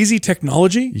crazy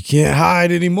technology? You can't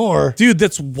hide anymore. Dude,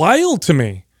 that's wild to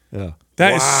me. Yeah.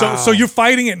 That is so you're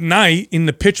fighting at night in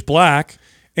the pitch black,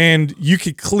 and you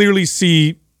could clearly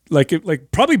see like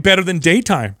probably better than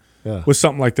daytime with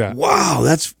something like that. Wow,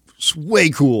 that's way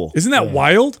cool. Isn't that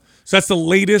wild? So that's the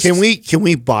latest. Can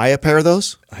we buy a pair of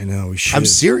those? I know. We should. I'm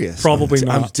serious. Probably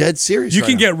I'm not. dead serious. You right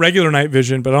can now. get regular night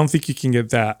vision, but I don't think you can get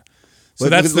that. So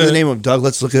Look that's at the name of Doug.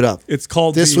 Let's look it up. It's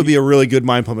called. This would be a really good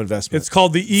mind pump investment. It's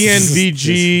called the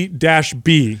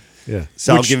ENVG-B. Yeah.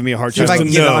 Sal giving me a hard See if I time.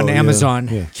 can get it on No, Amazon.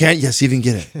 yeah. Can't yes, even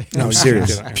get it. No, I'm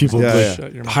serious. People Yeah,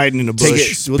 yeah. hiding in a Take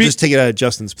bush. it. We'll just take it out of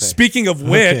Justin's pay. Speaking of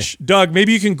which, Doug,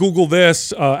 maybe you can Google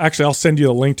this. Actually, I'll send you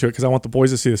the link to it because I want the boys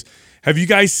to see this. Have you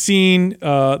guys seen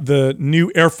the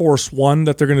new Air Force One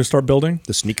that they're going to start building?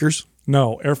 The sneakers.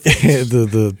 No, Air Force.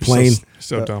 the plane.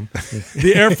 So dumb.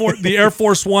 The Air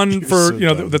Force One for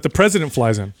that the president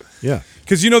flies in. Yeah.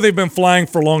 Because they've been flying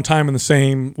for a long time in the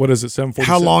same 747.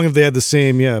 How long have they had the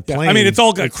same? Yeah. Yeah, Plane. I mean, it's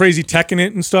all got crazy tech in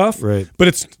it and stuff. Right. But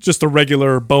it's just a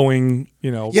regular Boeing.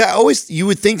 Yeah, you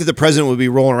would think that the president would be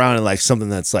rolling around in like something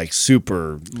that's like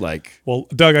super like Well,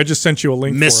 Doug, I just sent you a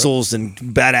link. missiles and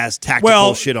badass tactical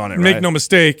Well, shit on it. make right? no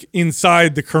mistake,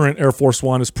 inside the current Air Force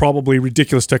One is probably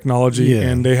ridiculous technology, Yeah.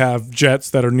 and they have jets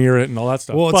that are near it and all that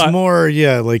stuff. Well, it's But- more,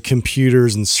 like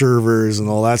computers and servers and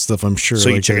all that stuff, I'm sure. So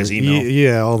you like check his email.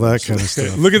 Yeah, all that kind of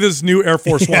stuff. Look at this new Air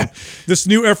Force One. This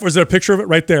new Air Force. Is there a picture of it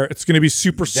right there? It's going to be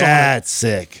supersonic. That's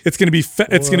sick. It's going to be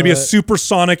it's going to be a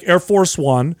supersonic Air Force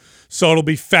One, so it'll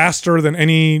be faster than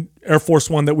any Air Force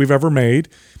One that we've ever made.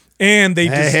 And they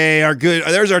Hey,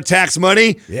 there's our tax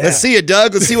money. Let's see it,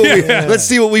 Doug. Let's see what let's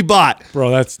see what we bought.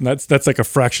 bro, that's like a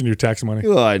fraction of your tax money.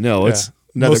 Oh, I know. It's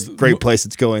another great place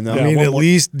it's going though. Yeah. I mean, one at more-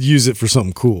 least use it for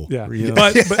something cool. Yeah, You know?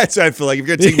 but That's what I feel like. If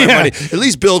you're gonna take my money, at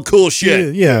least build cool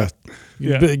shit. Yeah.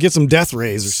 Yeah. Get some death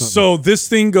rays or something. so this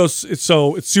thing goes. It's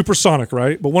supersonic,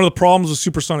 right? But one of the problems with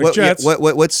supersonic jets.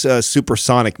 What's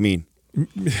supersonic mean?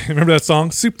 Remember that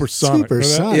song, Supersonic? Super Remember that?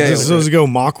 sonic. Yeah, Does it go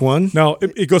Mach 1? No,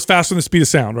 it goes faster than the speed of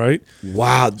sound, right?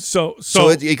 Wow. So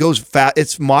it goes fast.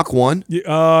 It's Mach 1.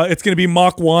 it's going to be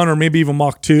Mach 1 or maybe even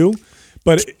Mach 2,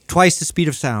 but Twice the speed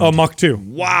of sound. Mach 2.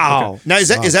 Wow. Now is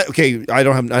that okay? I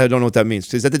don't know what that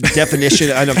means. Is that the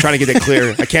definition? I'm trying to get that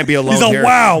clear. I can't be alone He's a here.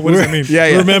 wow. What does that mean? Yeah,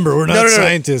 yeah. Remember, we're not No.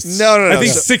 scientists. No. I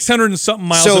think 600 and something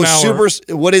miles So an hour.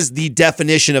 what is the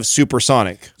definition of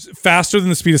supersonic? Faster than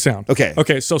the speed of sound. Okay.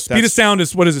 Okay. So speed of sound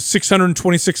is, what is it?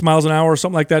 626 miles an hour or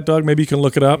something like that, Doug? Maybe you can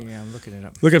look it up. Yeah, I'm looking it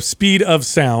up. Look up speed of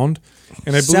sound. And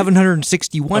I believe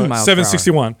 761 miles per hour.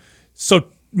 761. So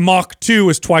Mach 2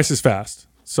 is twice as fast.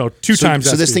 So two times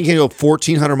So that this speed. thing can go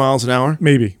 1,400 miles an hour.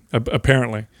 Maybe,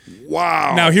 apparently.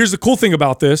 Wow. Now, here's the cool thing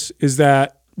about this is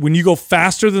that when you go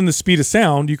faster than the speed of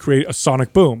sound, you create a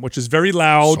sonic boom, which is very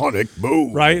loud. Sonic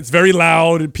boom. Right? It's very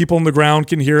loud, and people on the ground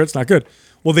can hear it. It's not good.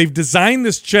 Well, they've designed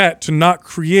this jet to not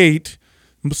create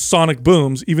sonic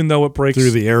booms, even though it breaks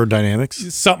Through the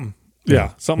aerodynamics. something.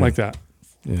 Yeah, something like that.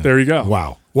 There you go.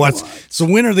 Wow. So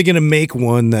when are they going to make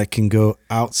one that can go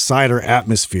outside our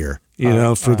atmosphere,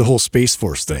 for the whole Space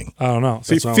Force thing? I don't know.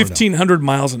 See, That's what I wanna know. 1,500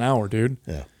 miles an hour, dude.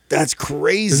 That's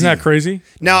crazy. Isn't that crazy?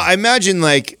 Now, I imagine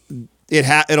like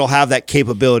it'll have that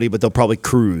capability, but they'll probably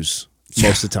cruise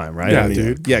most of the time, right? Yeah, I mean,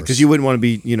 dude. Yeah, because you wouldn't want to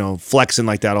be, flexing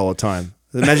like that all the time.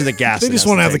 Imagine the gas. They just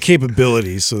want to have the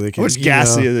capabilities so they can. How much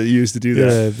gas do they use to do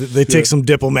that? Yeah, they take some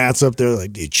diplomats up there,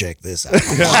 like, dude, check this out.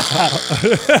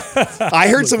 I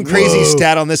heard some crazy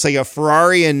stat on this, like a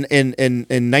Ferrari in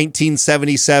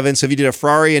 1977. So if you did a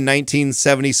Ferrari in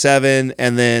 1977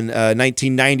 and then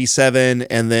 1997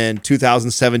 and then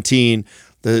 2017,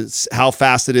 how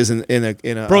fast it is in a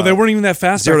Bro, they weren't even that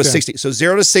fast. 0 to back then. 60. So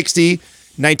 0 to 60,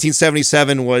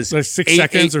 1977 was Like 6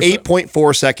 seconds or so.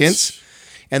 8.4 seconds.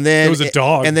 And then It was a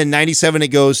dog. And then 97 it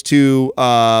goes to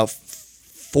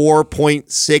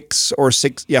 4.6 or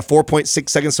 6, 4.6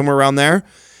 seconds, somewhere around there.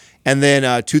 And then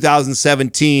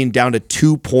 2017 down to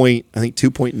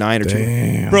 2.9 or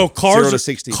 2. Bro, 0 to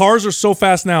 60. cars are so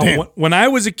fast now. When I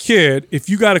was a kid, if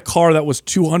you got a car that was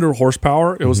 200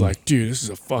 horsepower, it was like, dude, this is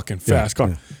a fucking fast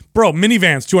car. Bro,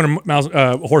 minivans 200 miles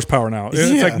horsepower now.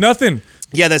 It's like nothing.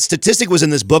 Yeah, that statistic was in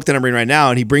this book that I'm reading right now,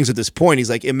 and he brings up this point. He's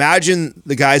like, imagine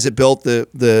the guys that built the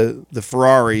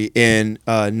Ferrari in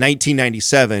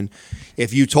 1997.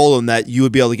 If you told them that you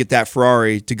would be able to get that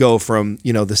Ferrari to go from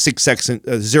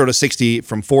the 0 to 60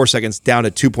 from 4 seconds down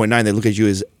to 2.9, they look at you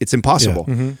as it's impossible.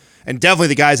 Mm-hmm. And definitely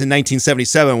the guys in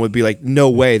 1977 would be like, no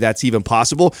way, that's even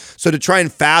possible. So to try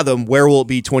and fathom where will it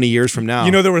be 20 years from now?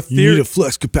 There were You need a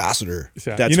flux capacitor.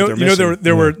 Yeah. That's what they're missing.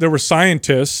 There were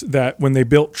scientists that when they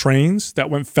built trains that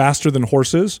went faster than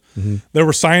horses, there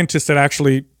were scientists that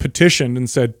actually petitioned and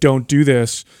said, "Don't do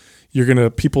this.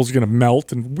 People's gonna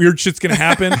melt and weird shit's gonna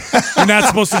happen. You're not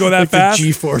supposed to go that fast." The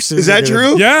G-forces. Is that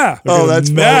true? Yeah. Oh, that's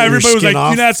yeah. Everybody was like,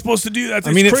 off. "You're not supposed to do that."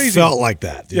 I mean, crazy. it felt like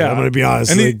that. Dude. Yeah. I'm going to be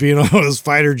honest. And Like being on those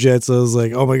fighter jets, I was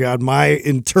like, oh my God, my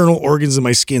internal organs in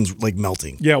my skin's like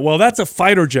melting. Yeah, well, that's a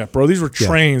fighter jet, bro. These were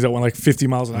trains that went like 50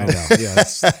 miles an hour. Yeah,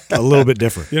 it's a little bit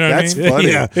different. You know what That's I mean?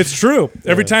 funny. Yeah. It's true.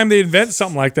 Every time they invent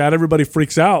something like that, everybody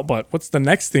freaks out. But what's the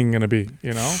next thing going to be?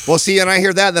 Well, see, and I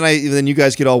hear that, then you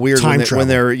guys get all weird Time when travel.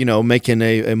 they're making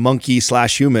a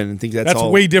monkey/human and think that's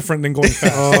all way different than going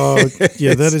fast. Oh,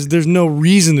 yeah, there's no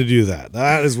reason to do that.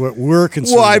 That is what we're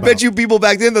concerned Well, I about. bet you people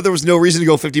back then that there was no reason to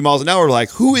go 50 miles an hour. Like,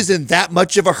 who is in that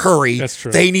much of a hurry? That's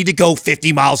true. They need to go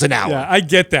 50 miles an hour. Yeah, I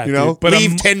get that. You know, dude. But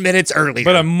leave a, 10 minutes earlier.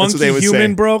 but a That's what monkey they would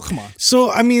human, say. bro. Come on. So,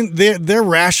 I mean, their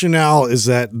rationale is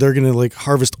that they're going to like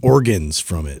harvest organs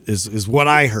from it. Is what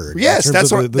I heard. Yes, in terms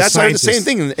that's of what. That's the same scientists.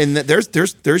 thing. And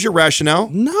there's your rationale.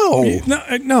 No.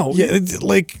 No. Yeah,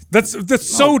 like That's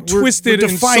so we're twisted in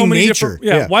so defying many nature. different.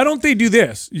 Yeah. Yeah. Why don't they do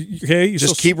this? Okay. You're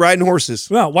Just so- keep riding horses.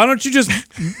 Well, why don't you just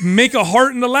make a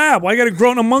heart in the lab? Why you got to grow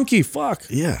it in a monkey? Fuck.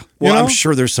 yeah. Well, You know? I'm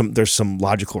sure there's some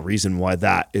logical reason why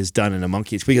that is done in a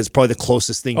monkey. It's because it's probably the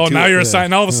closest thing. Oh, to now it. you're a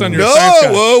science. Now all of a sudden you're No, a science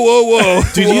guy. whoa.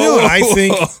 Dude, you know what I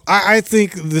think? I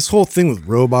think this whole thing with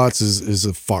robots is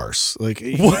a farce. Like,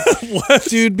 What?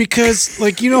 dude, because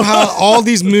like you know how all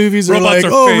these movies are Robots like, are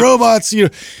oh, fake. robots.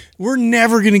 We're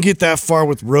never gonna get that far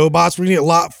with robots. We're gonna get a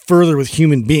lot further with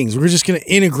human beings. We're just gonna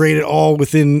integrate it all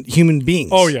within human beings.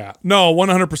 Oh yeah. No,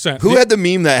 100%. Who had the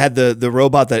meme that had the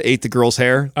robot that ate the girl's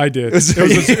hair? I did.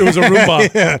 It was a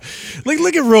Roomba. Yeah, like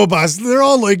look at robots. They're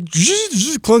all like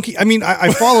clunky. I mean,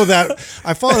 I follow that.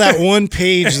 I follow that one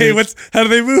page. Hey, that- how do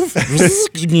they move?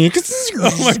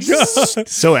 Oh my god.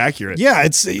 So accurate. Yeah,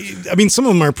 I mean, some of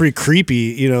them are pretty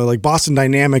creepy. Like Boston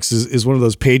Dynamics is one of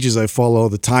those pages I follow all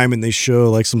the time, and they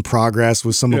show like some progress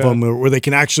with some of Yeah. them where they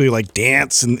can actually like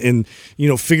dance and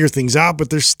figure things out, but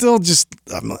they're still just.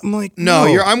 I'm like, No,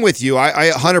 I'm with you.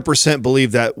 I 100%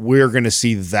 believe that we're going to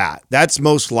see that. That's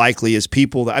most likely is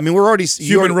people that, I mean, we're already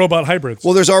Human robot hybrids.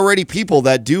 Well, there's already people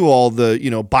that do all the,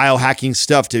 biohacking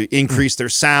stuff to increase their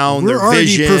sound, we're their already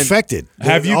vision. perfected.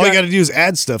 Have you all you got- got to do is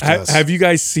add stuff to us. Have you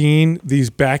guys seen these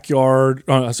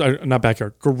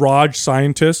garage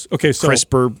scientists? Okay, so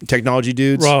CRISPR technology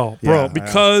dudes. bro, Yeah,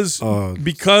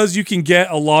 because you can get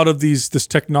a lot of this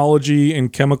technology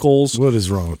and chemicals What is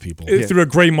wrong with people? through a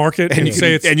gray market, and you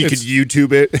say could, you could it's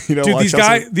YouTube it. dude,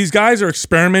 watch these guys are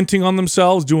experimenting on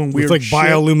themselves, doing weird With like shit.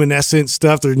 bioluminescent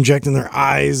stuff, they're injecting their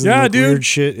eyes. And Yeah, like dude. weird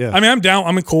shit. Yeah, I mean, I'm down.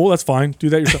 I mean, cool. That's fine. Do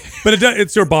that yourself. But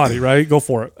it's your body, right? Go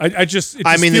for it. It just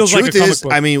I mean, the feels like a truth comic is,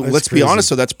 book. I mean, That's let's be crazy. honest.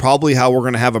 So that's probably how we're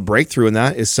going to have a breakthrough in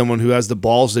that is someone who has the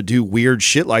balls to do weird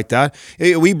shit like that.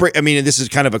 I mean, this is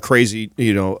kind of a crazy,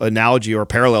 analogy or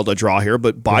parallel to draw here,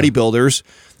 but bodybuilders,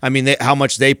 I mean, how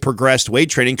much they progressed weight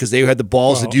training because they had the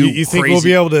balls to do you think crazy. we'll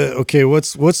be able to? Okay,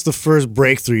 what's the first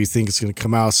breakthrough you think is going to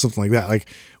come out? Something like that. Like,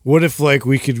 what if like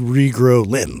we could regrow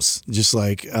limbs, just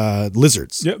like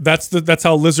lizards? yeah, that's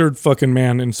how Lizard fucking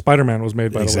Man in Spider-Man was made.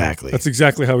 By the way, Exactly. that's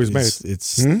exactly how he was made.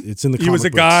 It's in the. He was a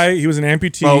comic books. guy. He was an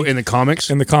amputee. Oh, in the comics?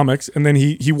 in the comics, and then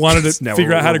he wanted to Now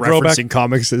figure out how to grow back. referencing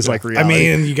comics is like I reality.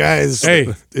 mean, you guys.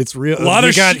 Hey, it's real. a lot we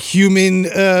of got human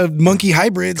monkey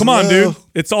hybrids. Come on, dude.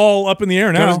 It's all up in the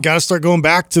air now. Got to start going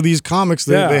back to these comics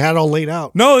that Yeah. they had all laid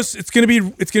out. No, it's gonna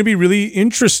be really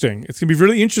interesting. It's gonna be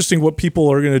really interesting what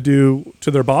people are gonna do to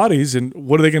their bodies and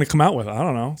what are they gonna come out with. I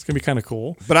don't know. It's gonna be kind of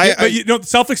cool. But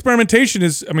self experimentation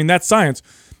is. I mean, that's science.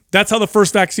 That's how the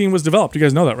first vaccine was developed. You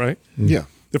guys know that, right? yeah.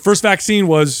 The first vaccine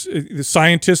was the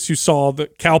scientists who saw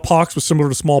that cowpox was similar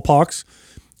to smallpox,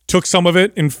 took some of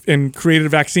it and created a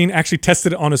vaccine. Actually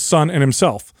tested it on his son and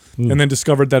himself, and then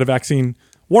discovered that a vaccine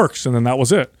works. And then that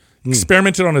was it.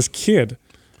 Experimented on his kid.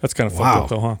 That's kind of fucked up,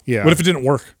 though, huh? Yeah. What if it didn't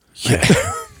work?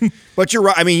 But you're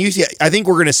right. I mean, I think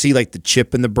we're going to see like the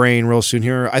chip in the brain real soon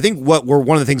here. I think one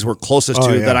of the things we're closest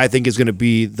to yeah. that I think is going to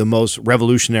be the most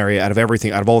revolutionary out of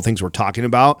all the things we're talking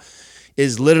about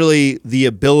is literally the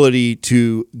ability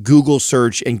to Google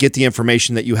search and get the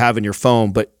information that you have in your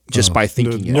phone, but just by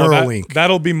thinking it. Neuralink.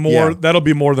 That'll be more. That'll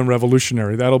be more than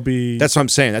revolutionary. That'll be. That's what I'm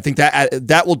saying. I think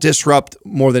that will disrupt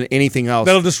more than anything else.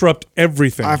 That'll disrupt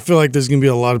everything. I feel like there's gonna be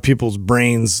a lot of people's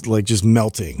brains like just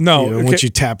melting. No, you know, once you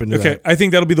tap into that. I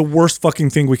think that'll be the worst fucking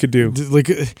thing we could do. Like,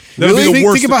 That'll be the think,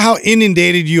 worst. think about how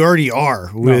inundated you already are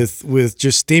with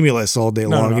just stimulus all day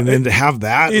long, and then to have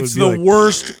that, It's would the be like,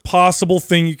 worst possible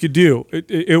thing you could do.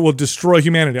 It will destroy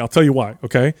humanity. I'll tell you why.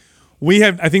 Okay.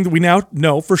 I think that we now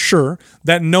know for sure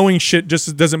that knowing shit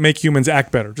just doesn't make humans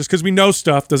act better. Just because we know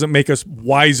stuff doesn't make us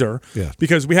wiser. Yeah.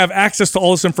 Because we have access to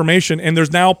all this information, and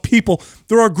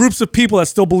there are groups of people that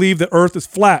still believe that Earth is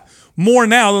flat. More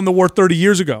now than there were 30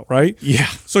 years ago, right? Yeah.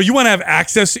 So you want to have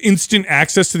instant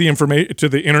access to the information, to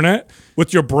the internet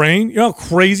with your brain. You know how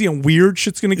crazy and weird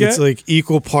shit's gonna get. It's like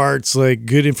equal parts like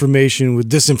good information with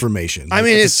disinformation. I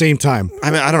mean, at the it's- same time.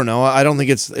 I mean, I don't know. I don't think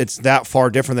it's that far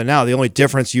different than now. The only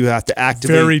difference you have to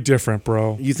activate. Very different,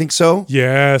 bro. You think so?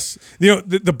 Yes. You know,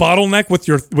 the bottleneck with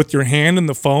your hand and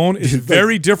the phone is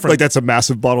very different. Like that's a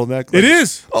massive bottleneck. It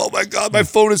is. Oh my god, my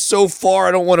phone is so far.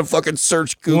 I don't want to fucking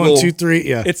search Google. 1, 2, 3.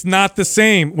 Yeah. It's not the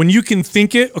same. When you can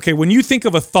think it, okay, when you think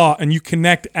of a thought and you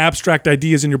connect abstract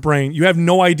ideas in your brain, you have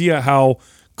no idea how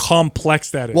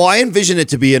complex that is. Well, I envision it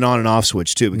to be an on and off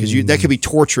switch too, because that could be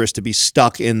torturous to be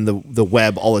stuck in the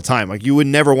web all the time. Like you would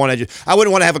never want to. I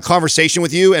wouldn't want to have a conversation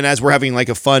with you, and as we're having like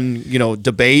a fun,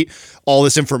 debate, all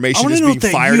this I information want is to know being what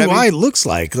that fired at UI me. looks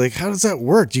like. Like, how does that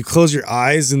work? Do you close your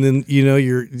eyes and then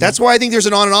you're? That's why I think there's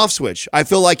an on and off switch. I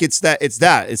feel like it's that.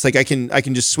 It's like I can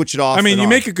just switch it off. I mean, and you on.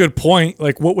 make a good point.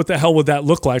 Like, what the hell would that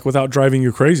look like without driving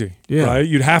you crazy? Yeah. Right?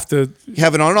 You'd have to. You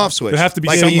have an on and off switch. There have to be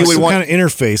like some- you would some want. kind of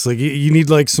interface. Like you need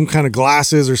like some kind of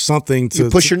glasses or something to You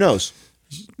push your nose.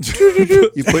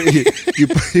 you push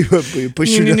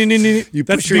your nose. You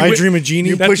That's push your. I Dream of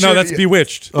Genie. That's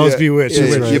Bewitched. Oh, it's Bewitched. Yeah,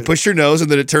 that's yeah. right. You push your nose and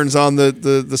then it turns on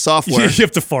the software. You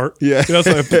have to fart. Yeah. That's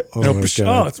like, Oh, my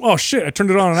God. oh shit! I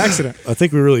turned it on accident. I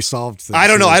think we really solved things. I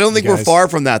don't know. here, I don't think we're guys. far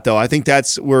from that though. I think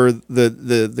that's where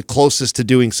the closest to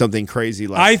doing something crazy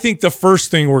like I think the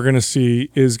first thing we're going to see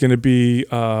is going to be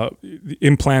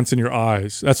implants in your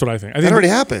eyes. That's what I think. I think that already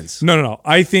happens. No.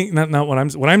 I think not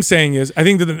what I'm saying is I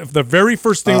think that the very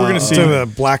first thing we're going to see. Talking about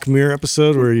a Black Mirror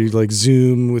episode where you like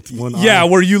zoom with one eye. Yeah,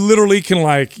 where you literally can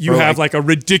you Or have like a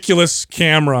ridiculous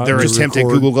camera. Their Just- attempt at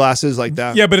record. Google glasses like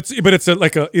that. yeah, but it's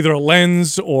either a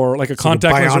lens or like a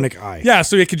contact lens. bionic eye. Yeah,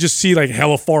 so you could just see like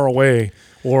hella far away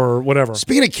or whatever.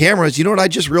 Speaking of cameras, you know what I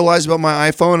just realized about my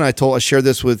iPhone? I shared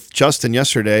this with Justin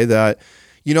yesterday that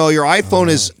your iPhone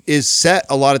is set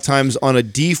a lot of times on a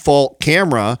default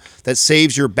camera that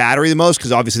saves your battery the most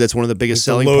because obviously that's one of the biggest It's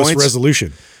the selling lowest points.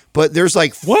 resolution. But there's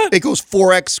like What? It goes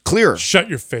 4x clear. Shut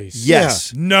your face.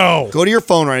 Yes. No. Go to your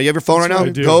phone right now. You have your phone right now? what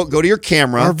I do. Go to your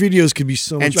camera. Our videos could be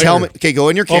so and much tell me, better. okay, go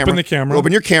in your camera. Open the camera.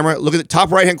 Open your camera. Look at the top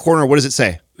right hand corner. What does it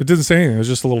say? It didn't say anything. It was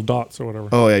just a little dots or whatever.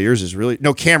 Oh yeah, yours is really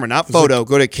no camera, not photo.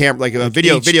 Go to camera, like a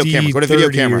video camera. Go to video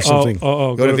HD camera. or something.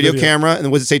 Oh, Go to video camera,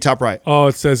 and what does it say top right? Oh,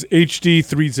 it says HD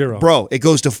 30. Bro, it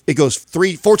goes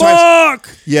 3-4 times.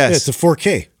 Fuck! Yeah, Yes. it's a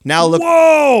 4K. Now look.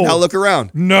 Whoa! Now look around.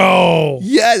 No.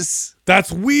 Yes.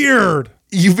 That's weird.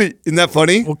 Isn't that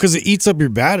funny? Well, because it eats up your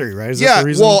battery, right? Is that Yeah. the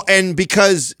reason? Well, and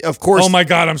because of course. Oh my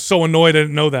God, I'm so annoyed I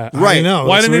didn't know that. Right. I know.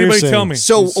 Why that's didn't what you're anybody saying. tell me?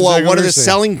 So, That's well, exactly one what of you're the saying.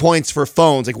 selling points for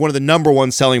phones, like one of the number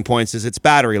one selling points, is its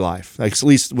battery life. Like at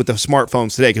least with the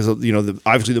smartphones today, because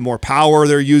obviously the more power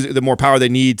they're using, the more power they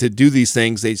need to do these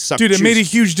things. They suck. Dude, it juice. made a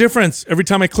huge difference every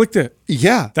time I clicked it.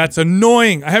 Yeah. That's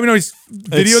annoying. I have these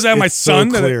videos out of my It's so son.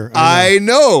 that- clear. I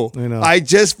know. I know. I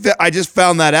just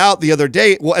found that out the other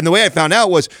day. Well, and the way I found out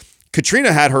was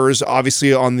Katrina had hers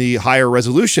obviously on the higher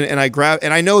resolution, and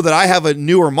I know that I have a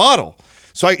newer model.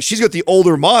 So she's got the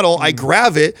older model. I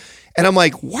grab it, and I'm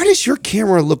like, why does your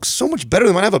camera look so much better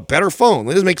than mine? I have a better phone.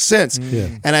 It doesn't make sense.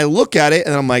 And I look at it,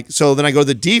 and I'm like, so then I go to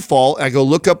the default, and I go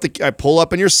look up I pull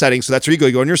up in your settings. So that's where you go.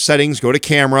 You go in your settings, go to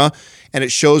camera, and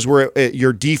it shows where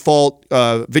your default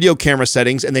video camera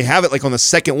settings, and they have it like on the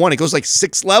second one. It goes like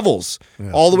 6 levels,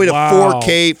 all the way to Wow.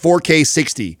 4K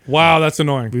 60. Wow, that's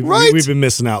annoying. Right? We've been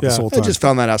missing out this Yeah. whole I time. just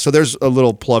found that out. So there's a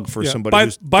little plug for somebody. By,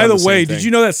 who's by done the way, same did thing.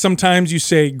 you know that sometimes you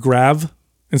say grav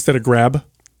instead of grab?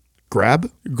 grab?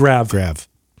 Grav. Grav.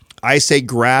 I say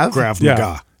grab. Grav Yeah.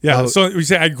 Maga. Yeah. So you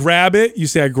say I grab it, you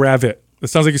say I grab it. It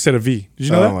sounds like you said a V. Did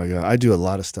you know Oh that? my god, I do a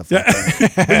lot of stuff. Like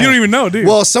that. But you don't even know, do you?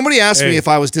 Well, somebody asked me Hey. if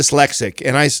I was dyslexic,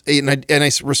 and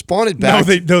I responded back.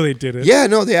 no, they didn't. Yeah,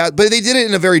 no, but they did it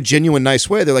in a very genuine, nice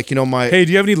way. They're like, my. Hey,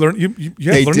 do you have any you have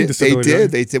they learning did. They disability? did.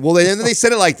 right? They did. Well, and then they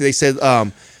said it like they said,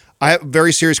 I have a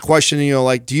very serious question,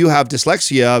 like, do you have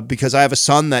dyslexia? Because I have a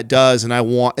son that does,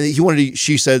 and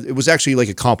she said it was actually like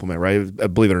a compliment,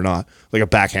 right? Believe it or not, like a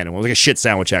backhanded one, like a shit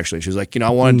sandwich, actually. She was like, I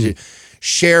wanted to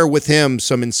share with him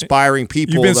some inspiring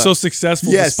people. You've been so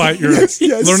successful despite your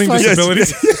learning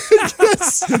disabilities.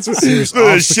 That's a serious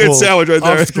shit sandwich right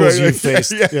there. Obstacles you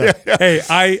faced. Yeah.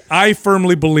 Hey, I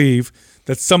firmly believe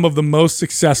that some of the most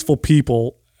successful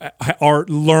people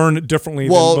learn differently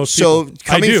than most people.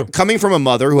 Coming from a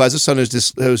mother who has a son who's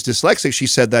dyslexic, she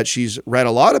said that she's read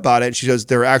a lot about it, and she says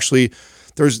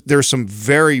there's some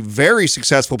very, very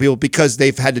successful people because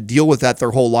they've had to deal with that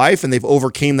their whole life, and they've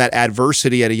overcame that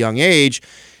adversity at a young age.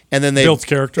 And then builds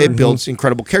character. It builds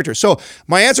incredible character. So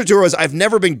my answer to her was, I've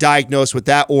never been diagnosed with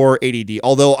that or ADD,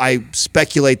 although I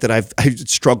speculate that I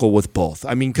struggle with both.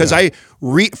 I mean, because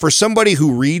for somebody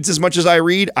who reads as much as I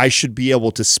read, I should be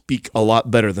able to speak a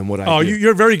lot better than what I do. Oh,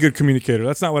 you're a very good communicator.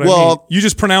 That's not what I mean. You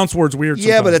just pronounce words weird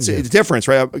sometimes. Yeah, but it's a difference,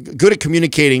 right? I'm good at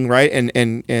communicating, right?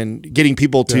 And getting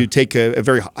people to take a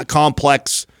very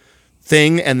complex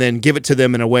thing and then give it to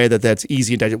them in a way that's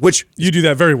easy to digest, which you do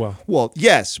that very well. Well,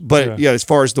 yes, but as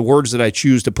far as the words that I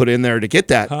choose to put in there to get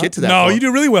to that. No, you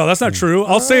do really well. That's not true.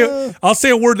 I'll say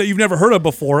a word that you've never heard of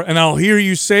before, and I'll hear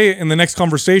you say it in the next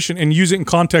conversation and use it in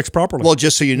context properly. Well,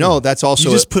 just so you know, that's also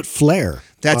you just put flair.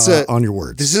 That's on your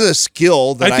words. This is a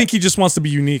skill that I think he just wants to be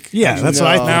unique. Yeah, that's what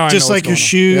I think. Just like your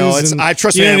shoes. I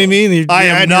trust you know what I mean? I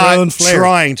am not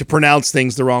trying to pronounce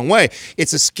things the wrong way.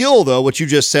 It's a skill, though, what you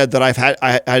just said, that I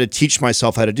had to teach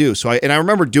myself how to do. So I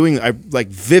remember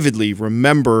vividly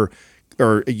remember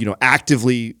or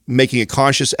actively making a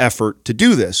conscious effort to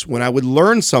do this. When I would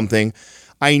learn something,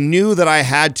 I knew that I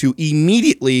had to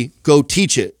immediately go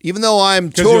teach it, even though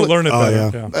I'm totally you'll learn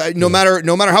it better.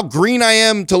 No matter how green I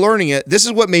am to learning it. This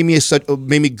is what made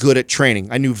me good at training.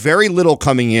 I knew very little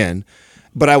coming in,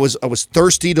 but I was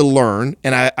thirsty to learn,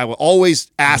 and I would always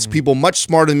ask people much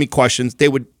smarter than me questions. They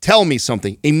would tell me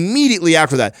something immediately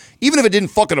after that, even if it didn't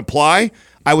fucking apply.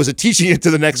 I was teaching it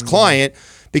to the next client.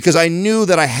 Because I knew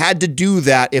that I had to do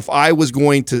that if I was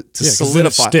going to solidify. Then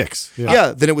it sticks.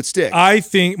 Then it would stick. I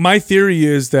think my theory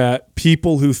is that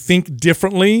people who think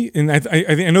differently, and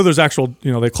I know there's actual,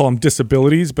 they call them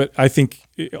disabilities, but I think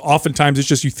oftentimes it's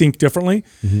just you think differently.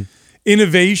 Mm-hmm.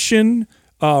 Innovation,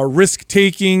 risk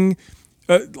taking.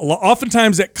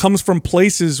 Oftentimes that comes from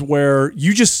places where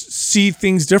you just see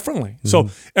things differently. Mm-hmm. So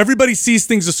everybody sees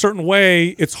things a certain way.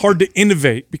 It's hard to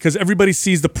innovate because everybody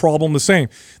sees the problem the same.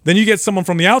 Then you get someone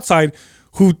from the outside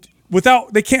who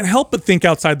they can't help but think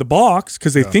outside the box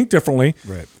because they think differently.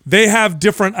 Right. They have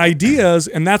different ideas,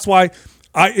 and that's why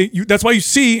you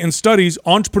see in studies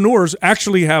entrepreneurs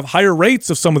actually have higher rates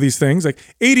of some of these things, like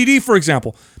ADD, for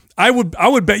example. I would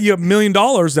bet you $1 million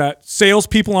that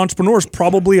salespeople, entrepreneurs,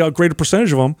 probably a greater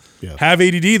percentage of them have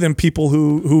ADD than people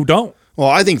who don't. Well,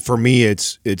 I think for me,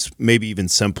 it's maybe even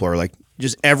simpler. Like,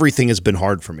 just everything has been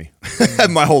hard for me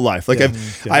my whole life. Like I've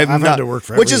had to work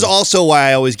for which is also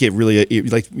why I always get really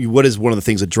like, what is one of the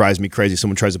things that drives me crazy?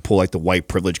 Someone tries to pull like the white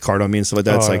privilege card on me and stuff like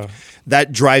that. It's like,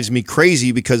 that drives me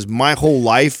crazy because my whole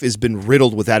life has been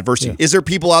riddled with adversity. Is there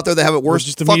people out there that have it worse?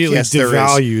 Just immediately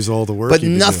devalues all the work. But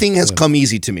nothing has come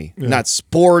easy to me. Not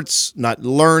sports, not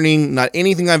learning, not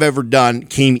anything I've ever done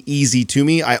came easy to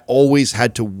me. I always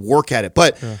had to work at it.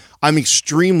 But I'm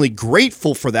extremely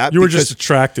grateful for that. You were just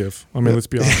attractive. I mean, let's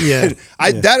be honest.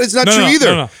 That is not true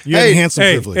either. No. You had handsome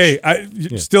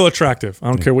privilege. Still attractive. I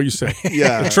don't care what you say.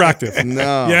 Attractive.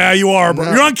 No. Yeah, you are,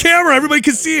 bro. You're on camera. Everybody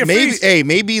can see it.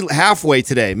 Maybe halfway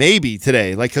today. Maybe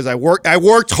today. Like, because I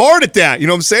worked hard at that. You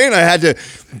know what I'm saying? I had to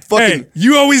fucking. Hey,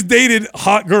 you always dated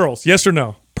hot girls. Yes or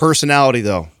no? Personality,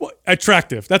 though. Well,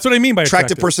 attractive. That's what I mean by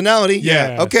attractive. Personality.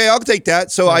 Yeah. Okay, I'll take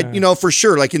that. So I, for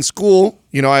sure, like in school,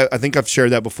 I think I've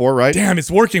shared that before, right? Damn,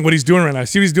 it's working what he's doing right now.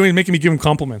 See what he's doing? He's making me give him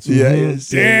compliments. Yeah, it is.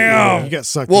 Damn. You got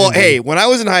sucked Well, in, hey, when I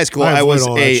was in high school, I was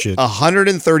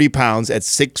 130 pounds at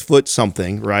 6 foot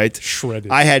something, right?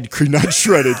 Shredded. I had, not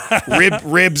shredded,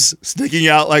 ribs sticking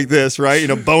out like this, right?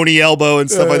 Bony elbow and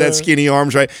stuff like that, skinny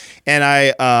arms, right? And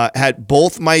I had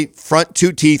both my front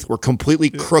 2 teeth were completely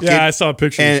crooked. Yeah, I saw a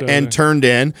picture. And turned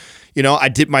in.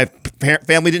 My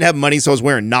family didn't have money, so I was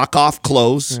wearing knockoff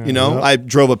clothes. I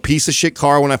drove a piece of shit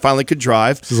car when I finally could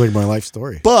drive. This is like my life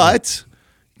story. But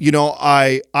you know,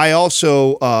 I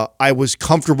also I was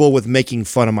comfortable with making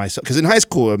fun of myself because in high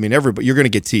school, I mean, everybody you're going to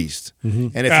get teased,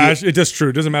 and if It's just true.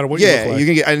 It doesn't matter what you look like. you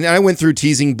can get. And I went through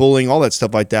teasing, bullying, all that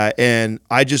stuff like that, and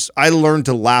I learned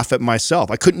to laugh at myself.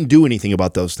 I couldn't do anything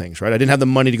about those things, right? I didn't have the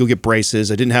money to go get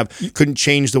braces. Couldn't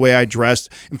change the way I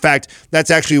dressed. In fact, that's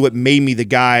actually what made me the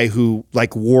guy who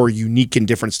like wore unique and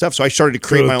different stuff. So I started to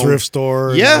create my own thrift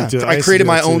store. Yeah, I created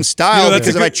my own style that's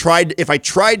because if I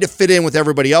tried to fit in with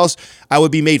everybody else, I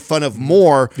would be made fun of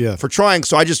more for trying.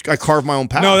 So I carved my own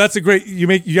path. No, that's a great.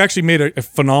 You actually made a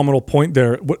phenomenal point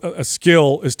there. A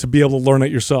skill is to be able to learn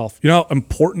it yourself. You know how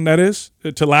important that is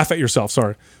to laugh at yourself.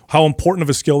 Sorry, how important of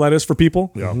a skill that is for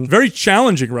people. Yeah, very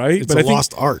challenging, right? It's a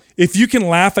lost art. If you can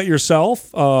laugh at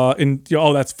yourself, and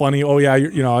oh, that's funny. Oh yeah,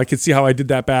 I could see how I did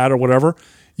that bad or whatever.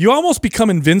 You almost become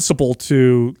invincible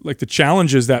to like the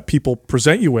challenges that people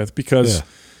present you with because. Yeah.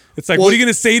 It's like, what are you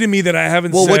going to say to me that I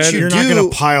haven't said? What you're not going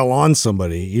to pile on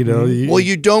somebody, you know.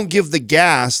 You don't give the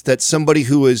gas that somebody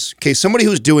who's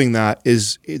doing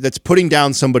that's putting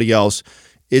down somebody else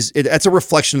that's a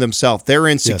reflection of themselves. They're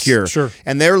insecure. Yes, sure.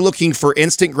 And they're looking for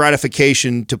instant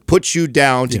gratification to put you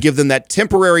down, to give them that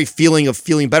temporary feeling of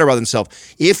feeling better about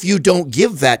themselves. If you don't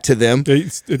give that to them,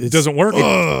 it doesn't work.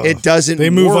 It doesn't They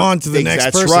move on to the next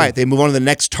person. That's right. They move on to the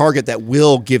next target that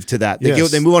will give to that.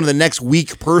 They move on to the next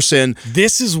weak person.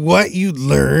 This is what you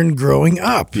learn growing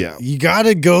up. Yeah. You got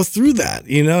to go through that,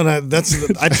 you know. And I'm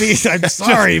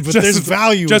sorry, but there's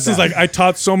value. Justin's like, I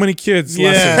taught so many kids.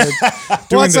 Lessons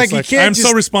well, it's like you can't. I'm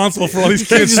so responsible for all these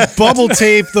kids. Just bubble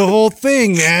tape the whole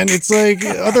thing, man. It's like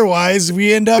otherwise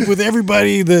we end up with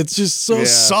everybody that's just so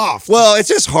soft. Well, it's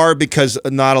just hard because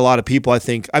not a lot of people. This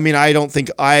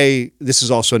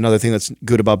is also another thing that's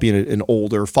good about being an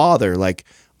older father. Like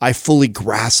I fully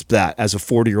grasp that as a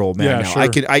 40-year-old man now. Sure. I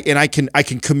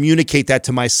can communicate that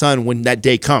to my son when that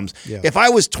day comes. Yeah. If I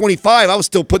was 25, I was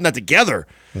still putting that together.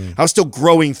 I was still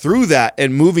growing through that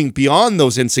and moving beyond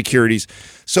those insecurities.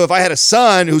 So if I had a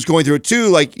son who's going through it too,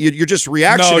 like you're just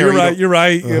reactionary. No, you're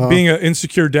right. You're right. Being an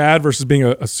insecure dad versus being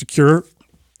a secure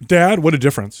dad, what a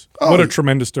difference. What a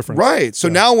tremendous difference. Right. So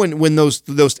now when those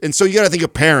and so you got to think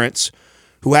of parents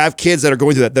who have kids that are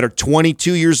going through that are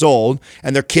 22 years old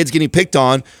and their kids getting picked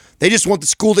on. They just want the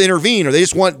school to intervene, or they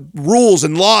just want rules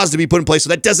and laws to be put in place so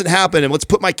that doesn't happen. And let's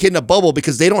put my kid in a bubble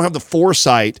because they don't have the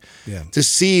foresight to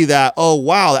see that, oh,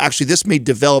 wow, actually this may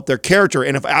develop their character.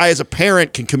 And if I as a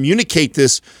parent can communicate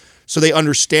this so they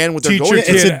understand what they're going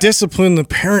through. It's a discipline the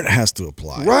parent has to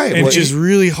apply. Right. Which is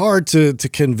really hard to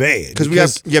convey.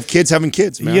 Because you have kids having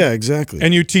kids, man. Yeah, exactly.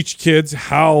 And you teach kids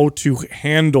how to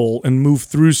handle and move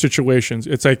through situations.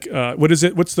 It's like, what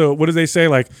do they say?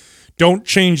 Like, don't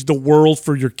change the world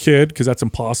for your kid because that's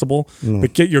impossible.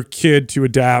 But get your kid to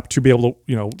adapt, to be able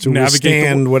to, to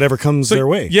navigate whatever comes their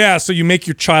way. Yeah, so you make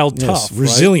your child tough,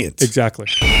 resilient. Right? Exactly.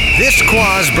 This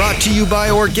Quaz brought to you by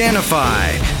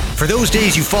Organifi. For those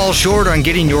days you fall short on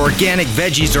getting your organic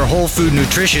veggies or whole food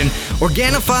nutrition,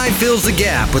 Organifi fills the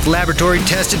gap with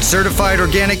laboratory-tested certified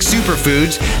organic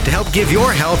superfoods to help give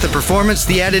your health and performance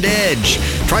the added edge.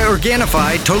 Try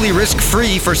Organifi totally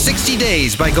risk-free for 60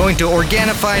 days by going to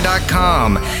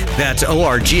Organifi.com. That's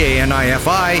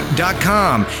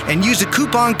ORGANIFI.com. And use the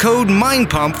coupon code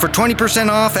MINDPUMP for 20%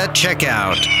 off at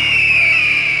checkout.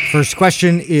 First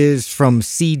question is from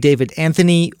C. David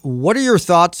Anthony. What are your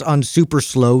thoughts on super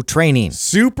slow training?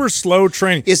 Super slow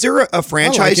training. Is there a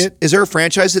franchise? I like it. Is there a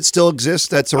franchise that still exists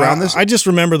that's around this? I just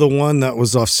remember the one that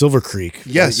was off Silver Creek.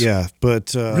 Yes. Yeah,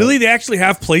 but really, they actually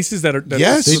have places that are.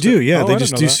 Yes, they do. Yeah, Oh, they I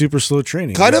just didn't do know that. super slow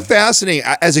training. Kind of fascinating.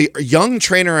 As a young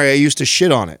trainer, I used to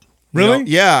shit on it. Really?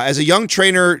 Yeah. As a young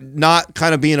trainer, not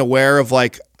kind of being aware of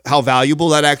like how valuable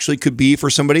that actually could be for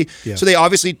somebody. Yeah. So they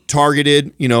obviously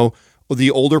targeted, the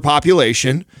older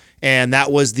population, and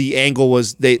that was the angle.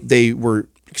 Was they were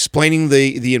explaining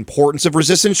the importance of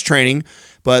resistance training,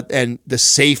 and the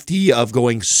safety of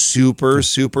going super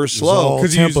slow.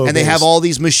 And they have all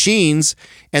these machines,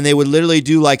 and they would literally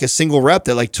do like a single rep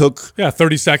that like took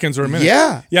 30 seconds or a minute.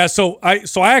 Yeah. So I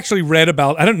actually read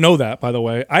about. I didn't know that, by the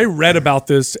way. I read about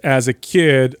this as a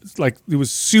kid. Like, it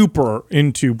was super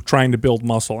into trying to build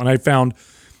muscle, and I found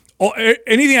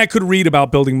anything I could read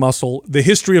about building muscle, the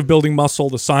history of building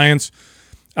muscle, the science,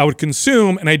 I would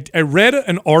consume. And I read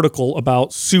an article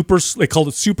about they called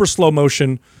it super slow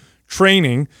motion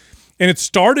training. And it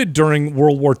started during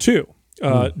World War II.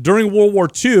 During World War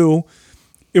II,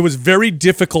 it was very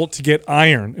difficult to get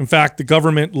iron. In fact, the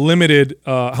government limited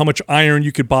how much iron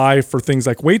you could buy for things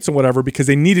like weights and whatever because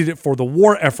they needed it for the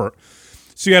war effort.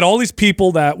 So you had all these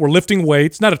people that were lifting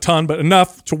weights, not a ton, but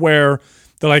enough to where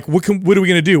they're like, what are we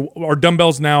going to do? Our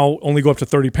dumbbells now only go up to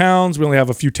 30 pounds. We only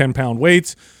have a few 10-pound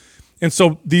weights. And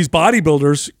so these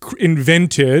bodybuilders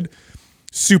invented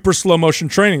super slow motion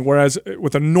training, whereas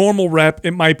with a normal rep,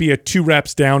 it might be a 2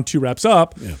 reps down, 2 reps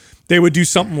up. Yeah. They would do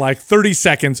something like 30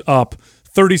 seconds up,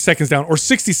 30 seconds down, or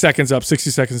 60 seconds up, 60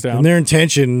 seconds down. And their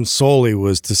intention solely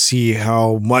was to see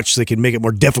how much they could make it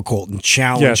more difficult and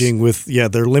challenging with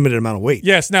their limited amount of weight.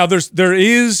 Yes. Now there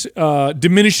is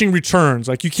diminishing returns.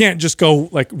 Like you can't just go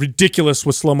like ridiculous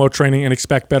with slow-mo training and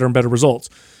expect better and better results.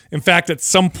 In fact, at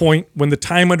some point when the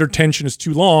time under tension is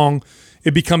too long,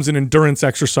 it becomes an endurance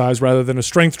exercise rather than a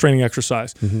strength training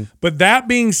exercise. Mm-hmm. But that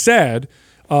being said,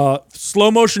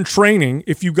 slow motion training,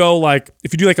 if you do like a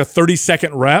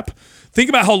 30-second rep, think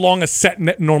about how long a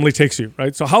set normally takes you,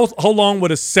 right? So how long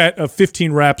would a set of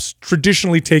 15 reps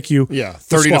traditionally take you? Yeah,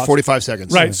 30 to 45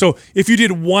 seconds. Right. So if you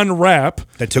did 1 rep,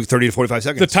 that took 30 to 45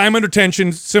 seconds. The time under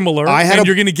tension similar,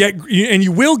 you're going to get, and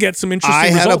you will get some interesting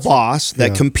results. I had a boss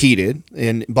that competed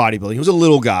in bodybuilding. He was a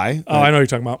little guy. Oh, I know what you're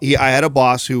talking about. I had a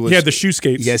boss who was. He had the shoe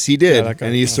skates. Yes, he did. Yeah,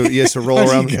 and he used to roll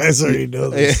around. You guys already know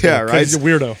this. Yeah, right. He's a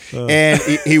weirdo. And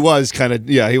he was kind of,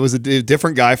 he was a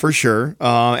different guy for sure.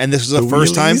 And this was the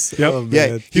first time.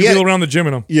 Yep. He wheeled around the gym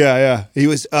in him. Yeah. He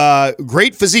was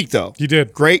great physique though. He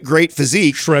did. Great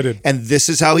physique. Shredded. And this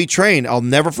is how he trained. I'll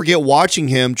never forget watching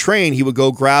him train. He would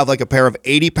go grab like a pair of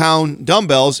 80-pound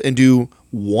dumbbells and do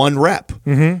 1 rep.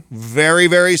 Mm-hmm. Very,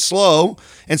 very slow.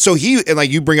 And so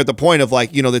like you bring up the point of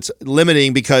like, that's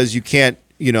limiting because you can't,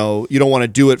 you don't want to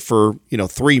do it for,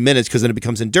 3 minutes because then it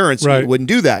becomes endurance. Right. He wouldn't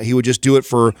do that. He would just do it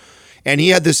for. And he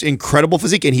had this incredible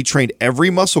physique, and he trained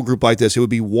every muscle group like this. It would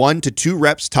be 1 to 2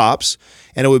 reps tops,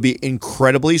 and it would be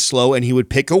incredibly slow. And he would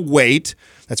pick a weight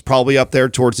that's probably up there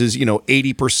towards his,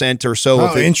 80% or so.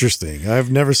 Oh, interesting.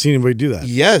 I've never seen anybody do that.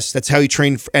 Yes, that's how he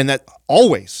trained, and that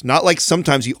always, not like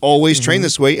sometimes, he always trained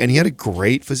this way, and he had a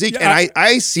great physique. Yeah, and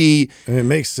I see, and it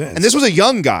makes sense. And this was a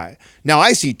young guy. Now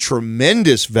I see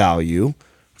tremendous value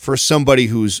for somebody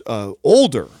who's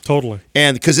older. Totally.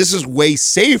 And because this is way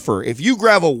safer. If you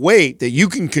grab a weight that you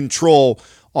can control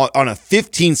on a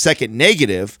 15-second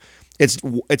negative,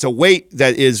 it's a weight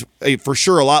that is for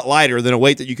sure a lot lighter than a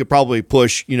weight that you could probably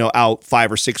push, out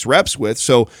 5 or 6 reps with.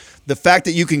 So the fact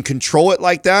that you can control it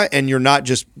like that, and you're not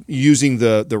just using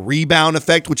the rebound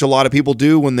effect, which a lot of people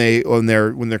do when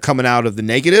they're coming out of the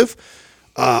negative,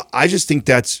 I just think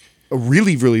that's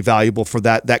really, really valuable for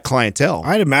that clientele.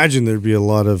 I'd imagine there'd be a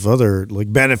lot of other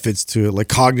like benefits to it, like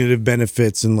cognitive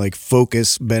benefits and like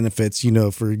focus benefits,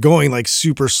 for going like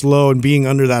super slow and being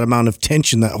under that amount of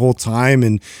tension that whole time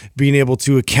and being able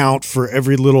to account for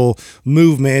every little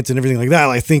movement and everything like that.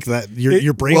 I think that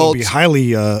your brain would be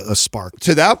highly sparked.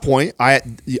 To that point, I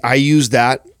use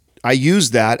that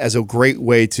as a great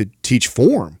way to teach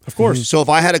form. Of course. So if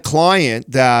I had a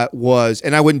client that was,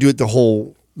 and I wouldn't do it the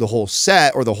whole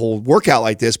set or the whole workout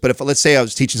like this, but if let's say I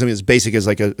was teaching something as basic as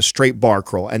like a straight bar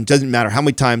curl, and it doesn't matter how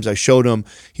many times I showed him,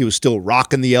 he was still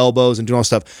rocking the elbows and doing all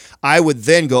stuff, I would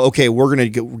then go, okay, we're gonna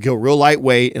go real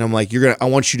lightweight, and I'm like, I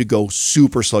want you to go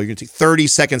super slow. You're gonna take 30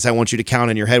 seconds. I want you to count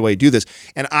in your head while you do this,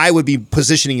 and I would be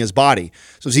positioning his body.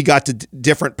 So as he got to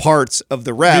different parts of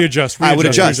the rep, I would adjust.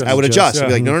 Yeah. I'd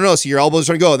be like, no. So your elbows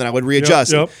are gonna go, and then I would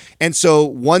readjust. Yep. And so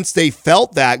once they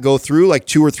felt that go through like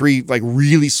 2 or 3 like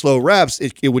really slow reps,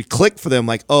 it would click for them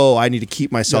like, oh, I need to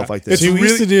keep myself like this. We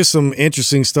used to do some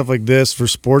interesting stuff like this for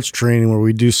sports training where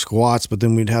we'd do squats, but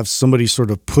then we'd have somebody sort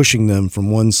of pushing them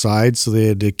from one side, so they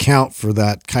had to account for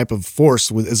that type of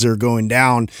force as they're going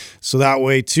down. So that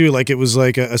way too, like it was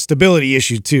like a stability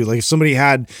issue too. Like if somebody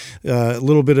had a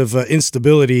little bit of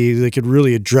instability, they could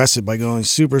really address it by going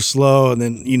super slow and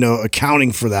then,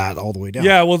 accounting for that all the way down.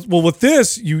 Yeah, well with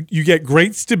this, you get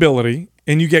great stability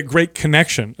and you get great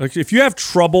connection. Like if you have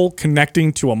trouble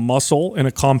connecting to a muscle in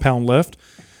a compound lift,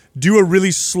 do a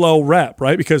really slow rep,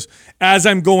 right? Because as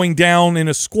I'm going down in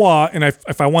a squat, and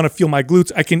if I want to feel my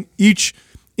glutes, I can each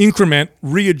increment,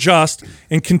 readjust,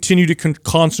 and continue to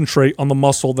concentrate on the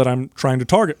muscle that I'm trying to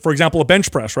target. For example, a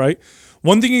bench press, right?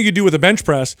 One thing you could do with a bench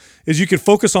press is you could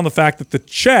focus on the fact that the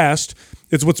chest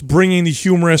is what's bringing the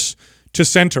humerus to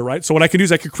center, right? So what I can do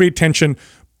is I could create tension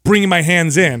bringing my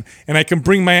hands in, and I can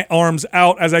bring my arms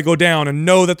out as I go down and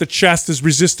know that the chest is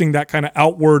resisting that kind of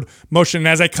outward motion. And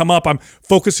as I come up, I'm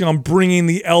focusing on bringing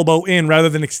the elbow in rather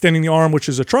than extending the arm, which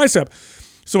is a tricep.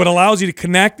 So it allows you to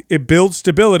connect, it builds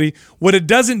stability. What it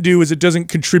doesn't do is it doesn't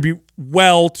contribute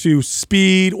well to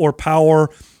speed or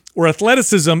power or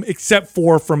athleticism, except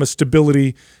for from a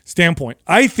stability standpoint.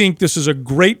 I think this is a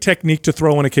great technique to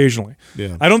throw in occasionally.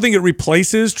 Yeah. I don't think it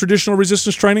replaces traditional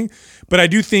resistance training, but I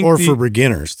do think for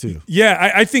beginners too.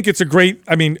 Yeah, I think it's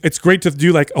it's great to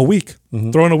do like a week,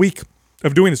 throw in a week.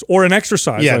 of doing this, or an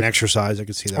exercise. Yeah, like- an exercise. I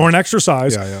could see that. or an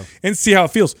exercise, Yeah. and see how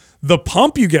it feels. The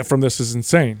pump you get from this is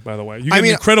insane, by the way. You get an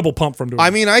incredible pump from doing it. I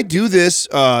mean, I do this,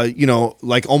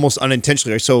 like almost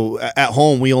unintentionally. So at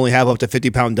home, we only have up to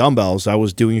 50-pound dumbbells. I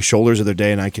was doing shoulders the other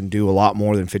day, and I can do a lot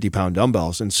more than 50-pound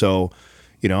dumbbells. And so,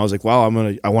 I was like, wow,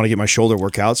 I want to get my shoulder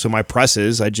workout. So my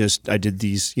presses, I did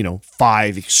these,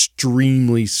 5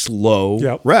 extremely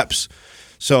slow reps.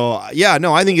 So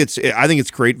I think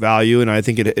it's great value, and I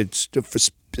think it's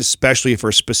especially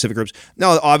for specific groups.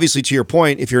 Now, obviously, to your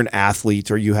point, if you're an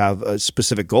athlete or you have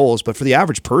specific goals, but for the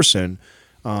average person,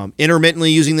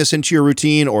 intermittently using this into your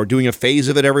routine, or doing a phase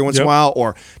of it every once in a while,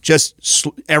 or just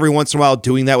every once in a while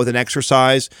doing that with an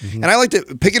exercise. And I like to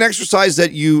pick an exercise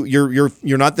that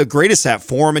you're not the greatest at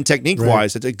form and technique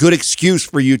wise. It's a good excuse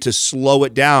for you to slow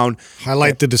it down.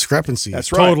 Highlight the discrepancy.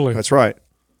 That's right. Totally. That's right.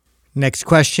 Next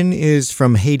question is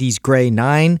from Hades Gray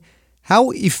 9.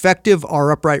 How effective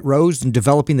are upright rows in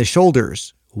developing the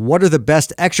shoulders? What are the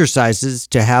best exercises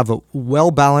to have a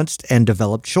well-balanced and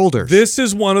developed shoulders? This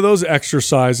is one of those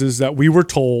exercises that we were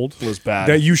told was bad.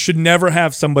 that you should never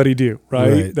have somebody do,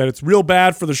 right? That it's real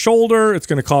bad for the shoulder. It's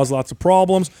going to cause lots of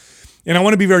problems. And I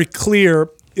want to be very clear,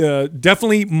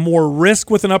 definitely more risk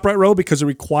with an upright row because it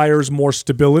requires more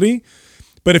stability.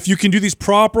 But if you can do these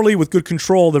properly with good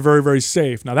control, they're very, very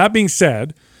safe. Now, that being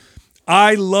said,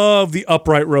 I love the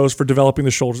upright rows for developing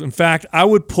the shoulders. In fact, I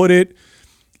would put it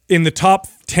in the top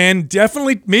 10,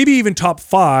 definitely, maybe even top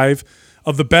 5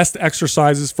 of the best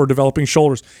exercises for developing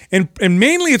shoulders. And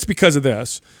mainly it's because of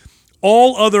this.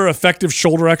 All other effective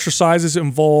shoulder exercises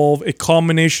involve a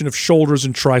combination of shoulders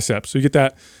and triceps. So you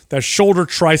get that shoulder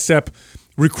tricep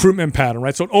recruitment pattern,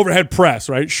 right? So an overhead press,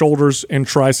 right? Shoulders and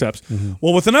triceps.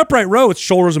 Well, with an upright row, it's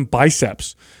shoulders and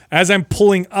biceps. As I'm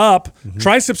pulling up,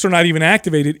 triceps are not even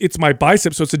activated. It's my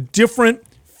biceps. So it's a different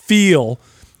feel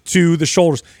to the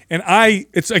shoulders. And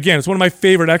it's one of my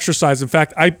favorite exercises. In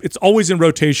fact, it's always in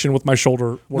rotation with my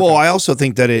shoulder workout. Well, I also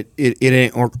think that it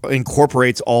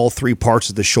incorporates all 3 parts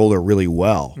of the shoulder really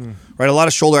well. Right? A lot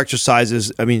of shoulder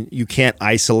exercises, I mean, you can't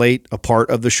isolate a part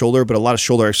of the shoulder, but a lot of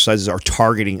shoulder exercises are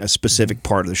targeting a specific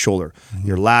part of the shoulder.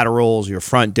 Your laterals, your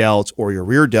front delts, or your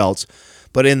rear delts.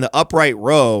 But in the upright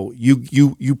row,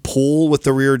 you pull with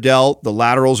the rear delt, the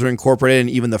laterals are incorporated, and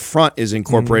even the front is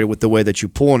incorporated with the way that you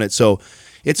pull in it. So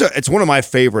it's one of my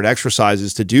favorite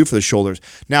exercises to do for the shoulders.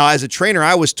 Now, as a trainer,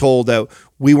 I was told that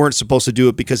we weren't supposed to do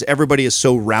it because everybody is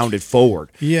so rounded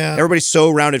forward. Yeah. Everybody's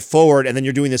so rounded forward, and then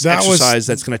you're doing this exercise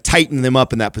that's going to tighten them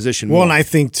up in that position. Well, more. and I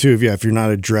think too, if you're not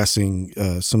addressing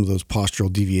some of those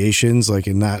postural deviations, like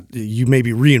in that, you may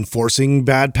be reinforcing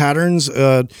bad patterns.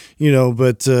 But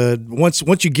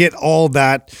once you get all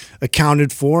that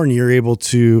accounted for, and you're able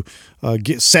to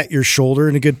set your shoulder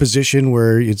in a good position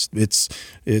where it's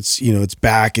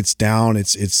back, it's down,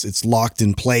 it's locked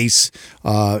in place.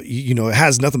 It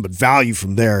has nothing but value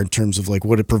from there in terms of like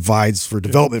what it provides for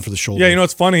development for the shoulder. Yeah,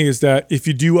 what's funny is that if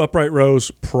you do upright rows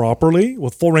properly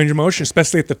with full range of motion,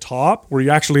 especially at the top where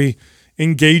you're actually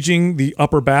engaging the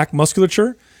upper back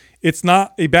musculature, it's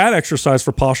not a bad exercise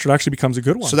for posture. It actually becomes a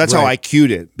good one. So that's how I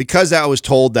cued it. Because I was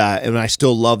told that, and I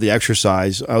still love the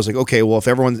exercise, I was like, okay, well,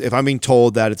 if I'm being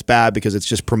told that it's bad because it's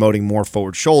just promoting more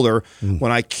forward shoulder,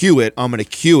 when I cue it, I'm going to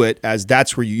cue it as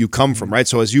that's where you come from, right?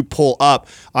 So as you pull up,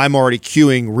 I'm already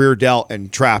cueing rear delt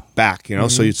and trap back,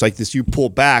 So it's like this, you pull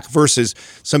back versus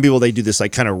some people, they do this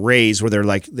like kind of raise where they're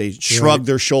like, they shrug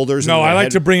their shoulders. No, I like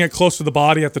to bring it close to the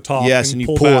body at the top. Yes, and you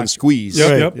pull back. and squeeze.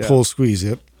 Yep. Pull, squeeze,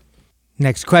 yep.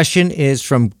 Next question is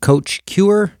from Coach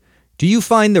Cure. Do you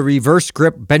find the reverse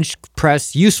grip bench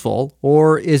press useful,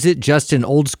 or is it just an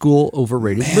old school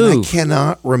overrated move? I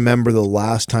cannot remember the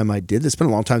last time I did this. It's been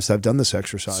a long time since I've done this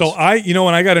exercise. So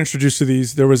when I got introduced to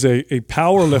these, there was a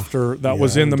power lifter that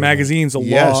was in the magazines a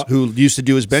lot. Who used to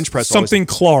do his bench press. Something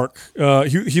Clark.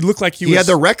 He looked like he had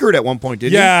the record at one point,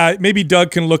 didn't he? Yeah, maybe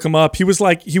Doug can look him up. He was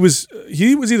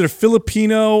either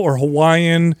Filipino or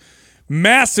Hawaiian,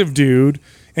 massive dude.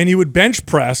 And he would bench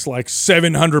press like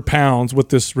 700 pounds with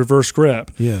this reverse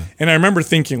grip. Yeah. And I remember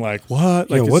thinking like, what?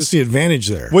 Like, what's the advantage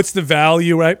there? What's the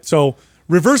value, right? So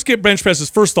reverse grip bench presses,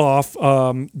 first off,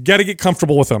 got to get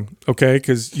comfortable with them, okay?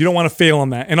 Because you don't want to fail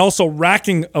on that. And also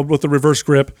racking with the reverse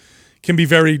grip can be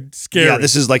very scary. Yeah,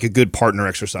 this is like a good partner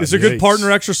exercise. It's a good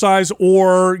partner exercise,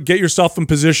 or get yourself in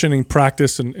position and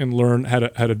practice and learn how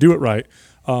to do it right.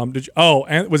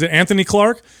 Was it Anthony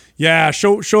Clark? Yeah,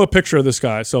 show a picture of this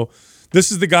guy. So this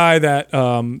is the guy that.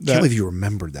 I can't believe you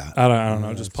remembered that. I don't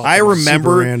know. Just I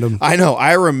remember. Super random. I know.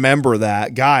 I remember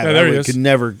that guy. Yeah, there he is.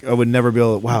 I would never be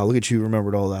able to. Wow, look at you!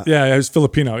 Remembered all that. Yeah, he was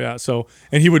Filipino. Yeah, so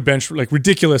and he would bench like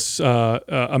ridiculous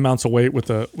amounts of weight with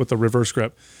the reverse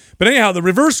grip. But anyhow, the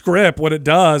reverse grip, what it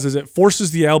does is it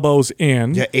forces the elbows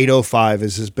in. Yeah, 805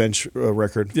 is his bench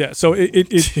record. Yeah, so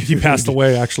he passed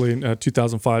away actually in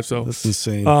 2005. So That's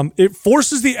insane. it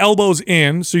forces the elbows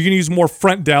in, so you can use more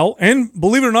front delt, and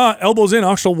believe it or not, elbows in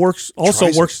also works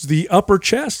the upper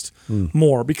chest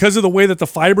more because of the way that the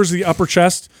fibers of the upper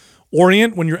chest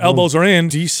orient when your elbows are in.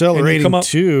 Decelerating come up,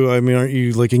 too. I mean, aren't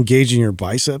you like engaging your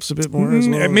biceps a bit more as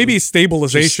well? maybe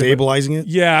stabilization, Just stabilizing it.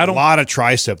 Yeah, I A don't. lot of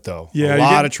tricep though. Yeah, a you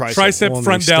lot get of tricep. tricep, Well,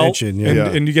 front the delt, extension, and, yeah.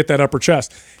 and you get that upper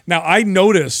chest. Now, I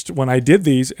noticed when I did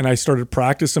these and I started to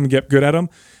practice them and get good at them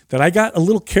that I got a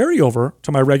little carryover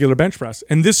to my regular bench press,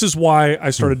 and this is why I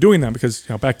started doing them because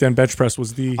back then bench press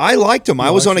was the. I liked him. I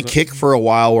was on a exercise. kick for a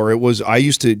while where I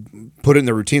used to put it in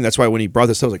the routine. That's why when he brought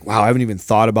this, I was like, wow, I haven't even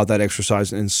thought about that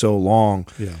exercise in so long.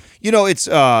 Yeah. It's,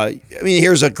 I mean,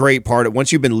 here's a great part.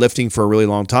 Once you've been lifting for a really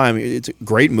long time, it's a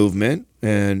great movement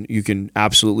and you can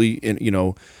absolutely,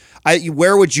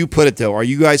 where would you put it though? Are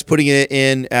you guys putting it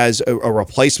in as a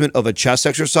replacement of a chest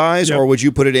exercise, or would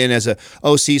you put it in as a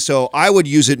OC? So I would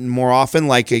use it more often,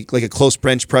 like a close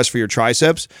bench press for your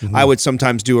triceps. I would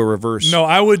sometimes do a reverse. No,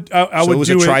 I would. I would it was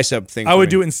do a tricep thing. I would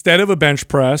do it instead of a bench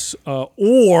press,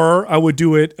 or I would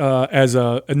do it as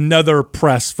another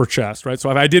press for chest. Right. So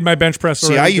if I did my bench press,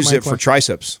 See, I use it for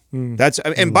triceps. That's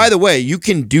and by the way, you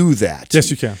can do that.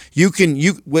 Yes, you can.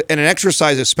 You in an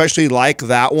exercise, especially like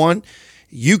that one.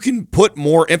 You can put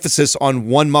more emphasis on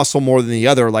one muscle more than the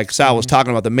other, like Sal was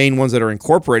talking about, the main ones that are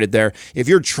incorporated there. If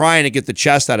you're trying to get the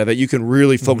chest out of it, you can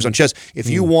really focus on chest. If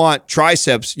you want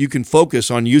triceps, you can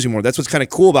focus on using more. That's what's kind of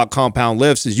cool about compound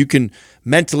lifts is you can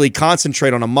mentally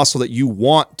concentrate on a muscle that you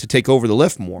want to take over the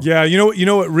lift more. Yeah, you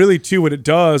know what really too, what it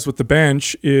does with the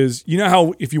bench is,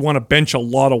 how if you want to bench a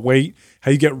lot of weight,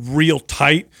 how you get real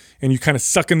tight and you kind of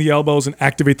suck in the elbows and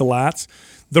activate the lats.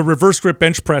 The reverse grip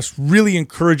bench press really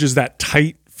encourages that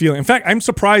tight feeling. In fact, I'm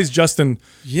surprised, Justin,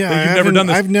 that you've never done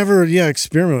this. I've never,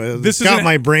 experimented. This It's got is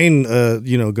my brain,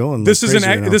 going. This is crazy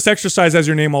right now. this exercise has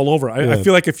your name all over. I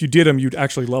feel like if you did them, you'd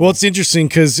actually love Well, them. it's interesting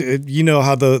because you know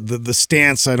how the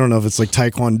stance. I don't know if it's like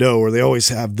Taekwondo where they always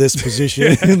have this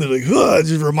position, and they're like, it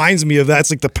just reminds me of that. It's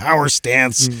like the power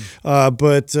stance.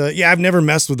 But I've never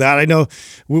messed with that. I know.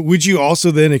 Would you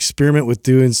also then experiment with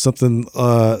doing something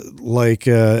like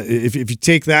if you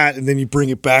take that and then you bring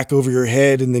it back over your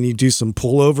head and then you do some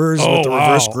pullovers with the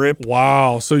reverse grip?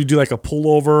 Wow. So you do like a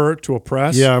pullover to a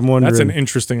press? Yeah, I'm wondering. That's an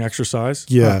interesting exercise.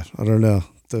 Yeah, I don't know.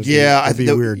 That'd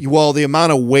be weird. Well, the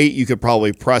amount of weight you could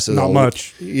probably press is Not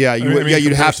much. Yeah, I mean,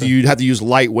 you'd have to use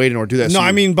light weight in order to do that. No, So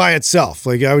I mean by itself.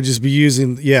 Like I would just be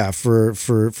using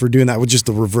for doing that with just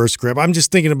the reverse grip. I'm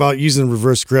just thinking about using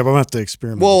reverse grip. I'm gonna have to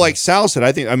experiment. Well, like Sal said,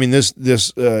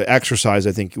 this exercise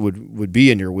I think would be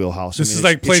in your wheelhouse. This is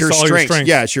like plays to all your strengths.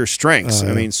 Yeah, it's your strengths.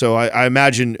 I mean, so I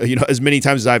imagine as many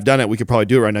times as I've done it, we could probably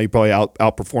do it right now. You probably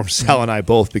outperform Sal and I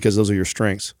both because those are your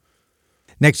strengths.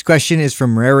 Next question is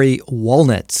from Rary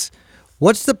Walnuts.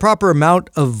 What's the proper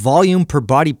amount of volume per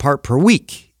body part per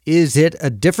week? Is it a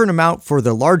different amount for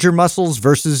the larger muscles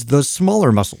versus the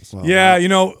smaller muscles? Yeah,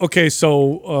 okay,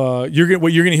 so what you're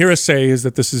going to hear us say is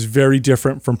that this is very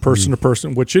different from person to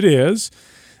person, which it is.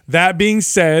 That being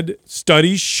said,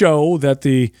 studies show that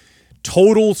the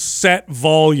total set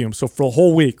volume, so for a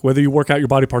whole week, whether you work out your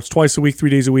body parts twice a week, 3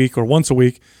 days a week, or once a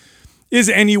week, is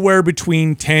anywhere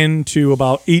between 10 to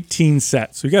about 18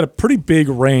 sets. So you got a pretty big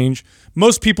range.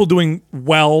 Most people doing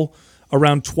well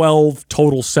around 12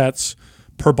 total sets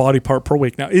per body part per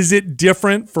week. Now, is it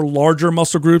different for larger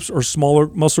muscle groups or smaller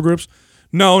muscle groups?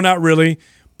 No, not really.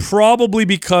 Probably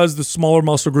because the smaller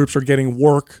muscle groups are getting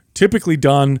work typically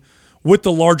done with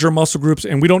the larger muscle groups,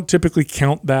 and we don't typically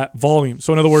count that volume.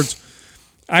 So in other words,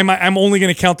 I'm only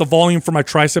going to count the volume for my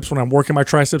triceps when I'm working my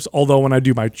triceps, although when I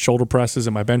do my shoulder presses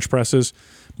and my bench presses,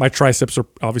 my triceps are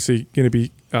obviously going to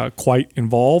be quite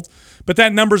involved. But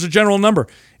that number is a general number.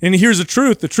 And here's the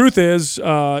truth. The truth is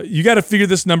you got to figure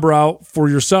this number out for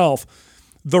yourself.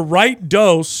 The right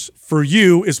dose for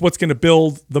you is what's going to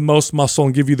build the most muscle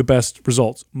and give you the best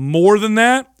results. More than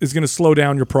that is going to slow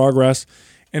down your progress,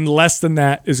 and less than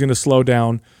that is going to slow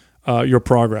down your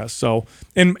progress. So,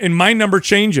 and my number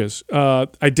changes. There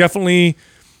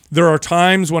are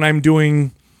times when I'm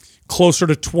doing closer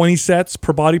to 20 sets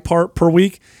per body part per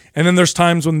week, and then there's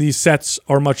times when these sets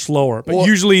are much slower. But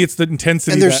usually it's the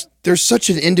intensity. And there's such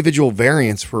an individual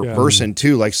variance per person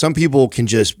too. Like some people can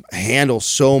just handle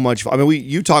so much. I mean,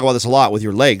 you talk about this a lot with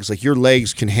your legs. Like your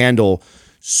legs can handle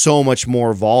so much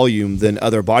more volume than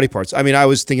other body parts. I mean, I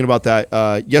was thinking about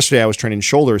that yesterday. I was training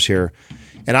shoulders here.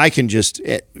 And I can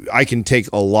take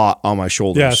a lot on my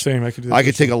shoulders. Yeah, same. I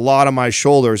could take a lot on my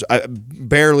shoulders. I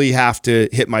barely have to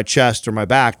hit my chest or my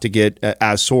back to get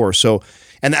as sore. So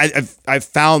And I've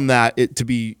found that it to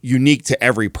be unique to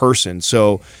every person.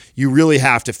 So you really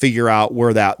have to figure out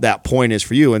where that point is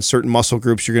for you. And certain muscle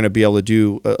groups you're going to be able to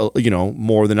do,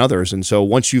 more than others. And so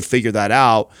once you figure that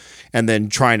out, and then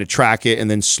trying to track it and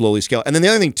then slowly scale. And then the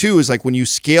other thing too is like when you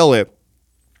scale it,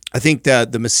 I think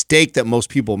that the mistake that most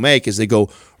people make is they go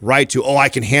right to, I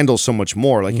can handle so much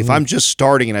more. Like if I'm just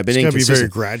starting and I've been inconsistent. It's gotta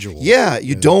be very gradual. Yeah,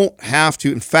 you don't have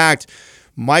to. In fact,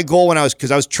 my goal because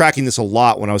I was tracking this a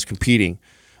lot when I was competing,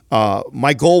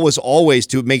 my goal was always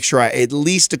to make sure I at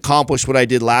least accomplished what I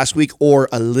did last week or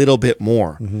a little bit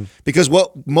more. Because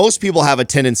what most people have a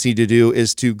tendency to do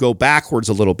is to go backwards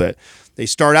a little bit. They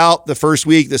start out the first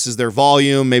week, this is their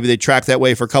volume, maybe they track that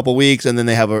way for a couple weeks, and then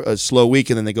they have a slow week,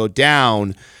 and then they go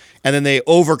down, and then they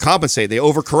overcompensate, they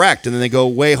overcorrect, and then they go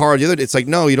way hard. It's like,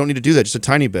 no, you don't need to do that, just a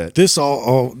tiny bit. This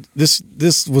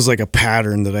was like a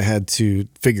pattern that I had to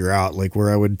figure out, like where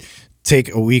I would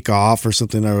take a week off or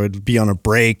something. I would be on a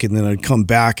break and then I'd come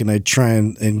back and I'd try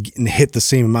and hit the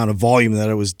same amount of volume that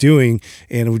I was doing,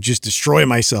 and it would just destroy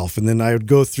myself. And then I would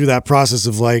go through that process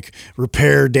of like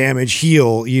repair, damage,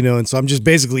 heal, and so I'm just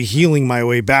basically healing my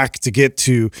way back to get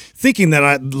to thinking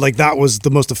that that was the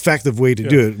most effective way to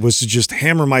do it, was to just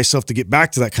hammer myself to get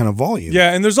back to that kind of volume.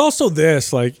 Yeah. And there's also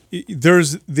this, like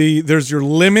there's your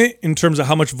limit in terms of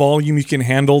how much volume you can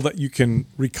handle that you can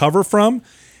recover from.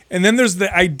 And then there's the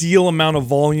ideal amount of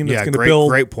volume that's going to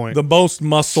build the most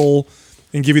muscle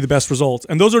and give you the best results.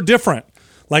 And those are different.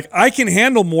 Like I can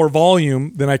handle more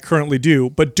volume than I currently do,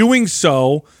 but doing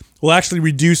so will actually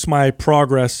reduce my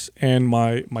progress and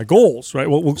my goals, right?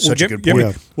 We'll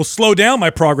slow down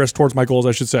my progress towards my goals,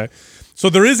 I should say. So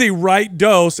there is a right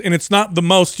dose, and it's not the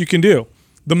most you can do.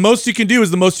 The most you can do is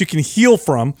the most you can heal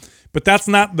from, but that's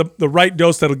not the right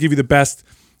dose that'll give you the best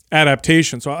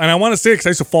adaptation. So, and I want to say, because I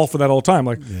used to fall for that all the time.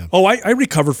 Like, I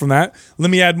recovered from that. Let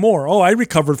me add more. I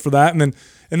recovered for that, and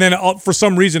then for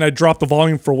some reason I dropped the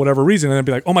volume for whatever reason, and I'd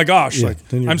be like, oh my gosh, like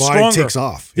then your I'm body stronger. takes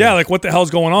off. Yeah, like what the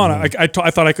hell's going on? I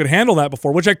thought I could handle that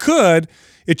before, which I could.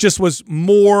 It just was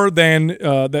more than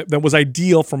that was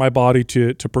ideal for my body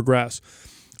to progress.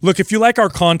 Look, if you like our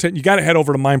content, you got to head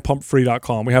over to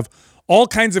mindpumpfree.com. We have all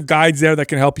kinds of guides there that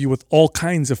can help you with all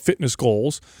kinds of fitness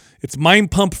goals. It's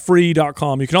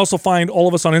mindpumpfree.com. You can also find all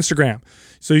of us on Instagram.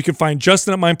 So you can find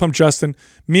Justin at mindpumpjustin,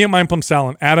 me at mindpumpsal,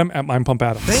 and Adam at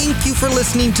mindpumpadam. Thank you for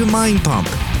listening to Mind Pump.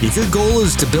 If your goal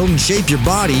is to build and shape your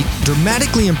body,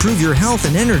 dramatically improve your health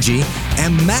and energy,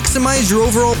 and maximize your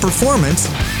overall performance,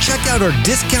 check out our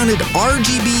discounted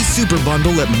RGB Super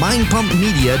Bundle at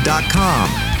mindpumpmedia.com.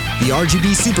 The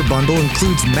RGB Super Bundle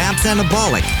includes MAPS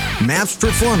Anabolic, MAPS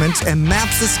Performance, and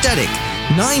MAPS Aesthetic.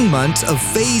 9 months of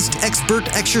phased expert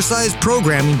exercise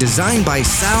programming designed by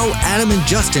Sal, Adam, and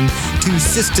Justin to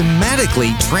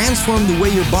systematically transform the way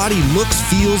your body looks,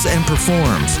 feels, and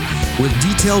performs. With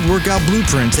detailed workout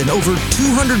blueprints and over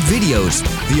 200 videos,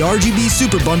 the RGB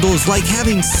Super Bundle is like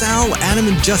having Sal, Adam,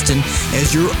 and Justin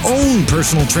as your own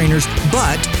personal trainers,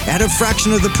 but at a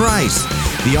fraction of the price.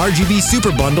 The RGB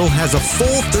Super Bundle has a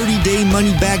full 30-day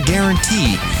money-back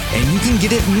guarantee, and you can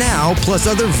get it now plus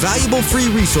other valuable free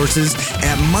resources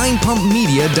at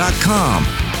mindpumpmedia.com.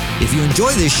 If you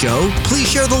enjoy this show, please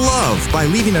share the love by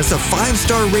leaving us a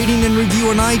 5-star rating and review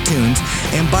on iTunes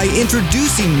and by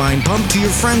introducing Mind Pump to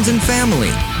your friends and family.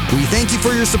 We thank you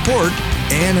for your support,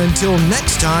 and until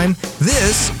next time,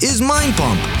 this is Mind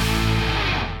Pump.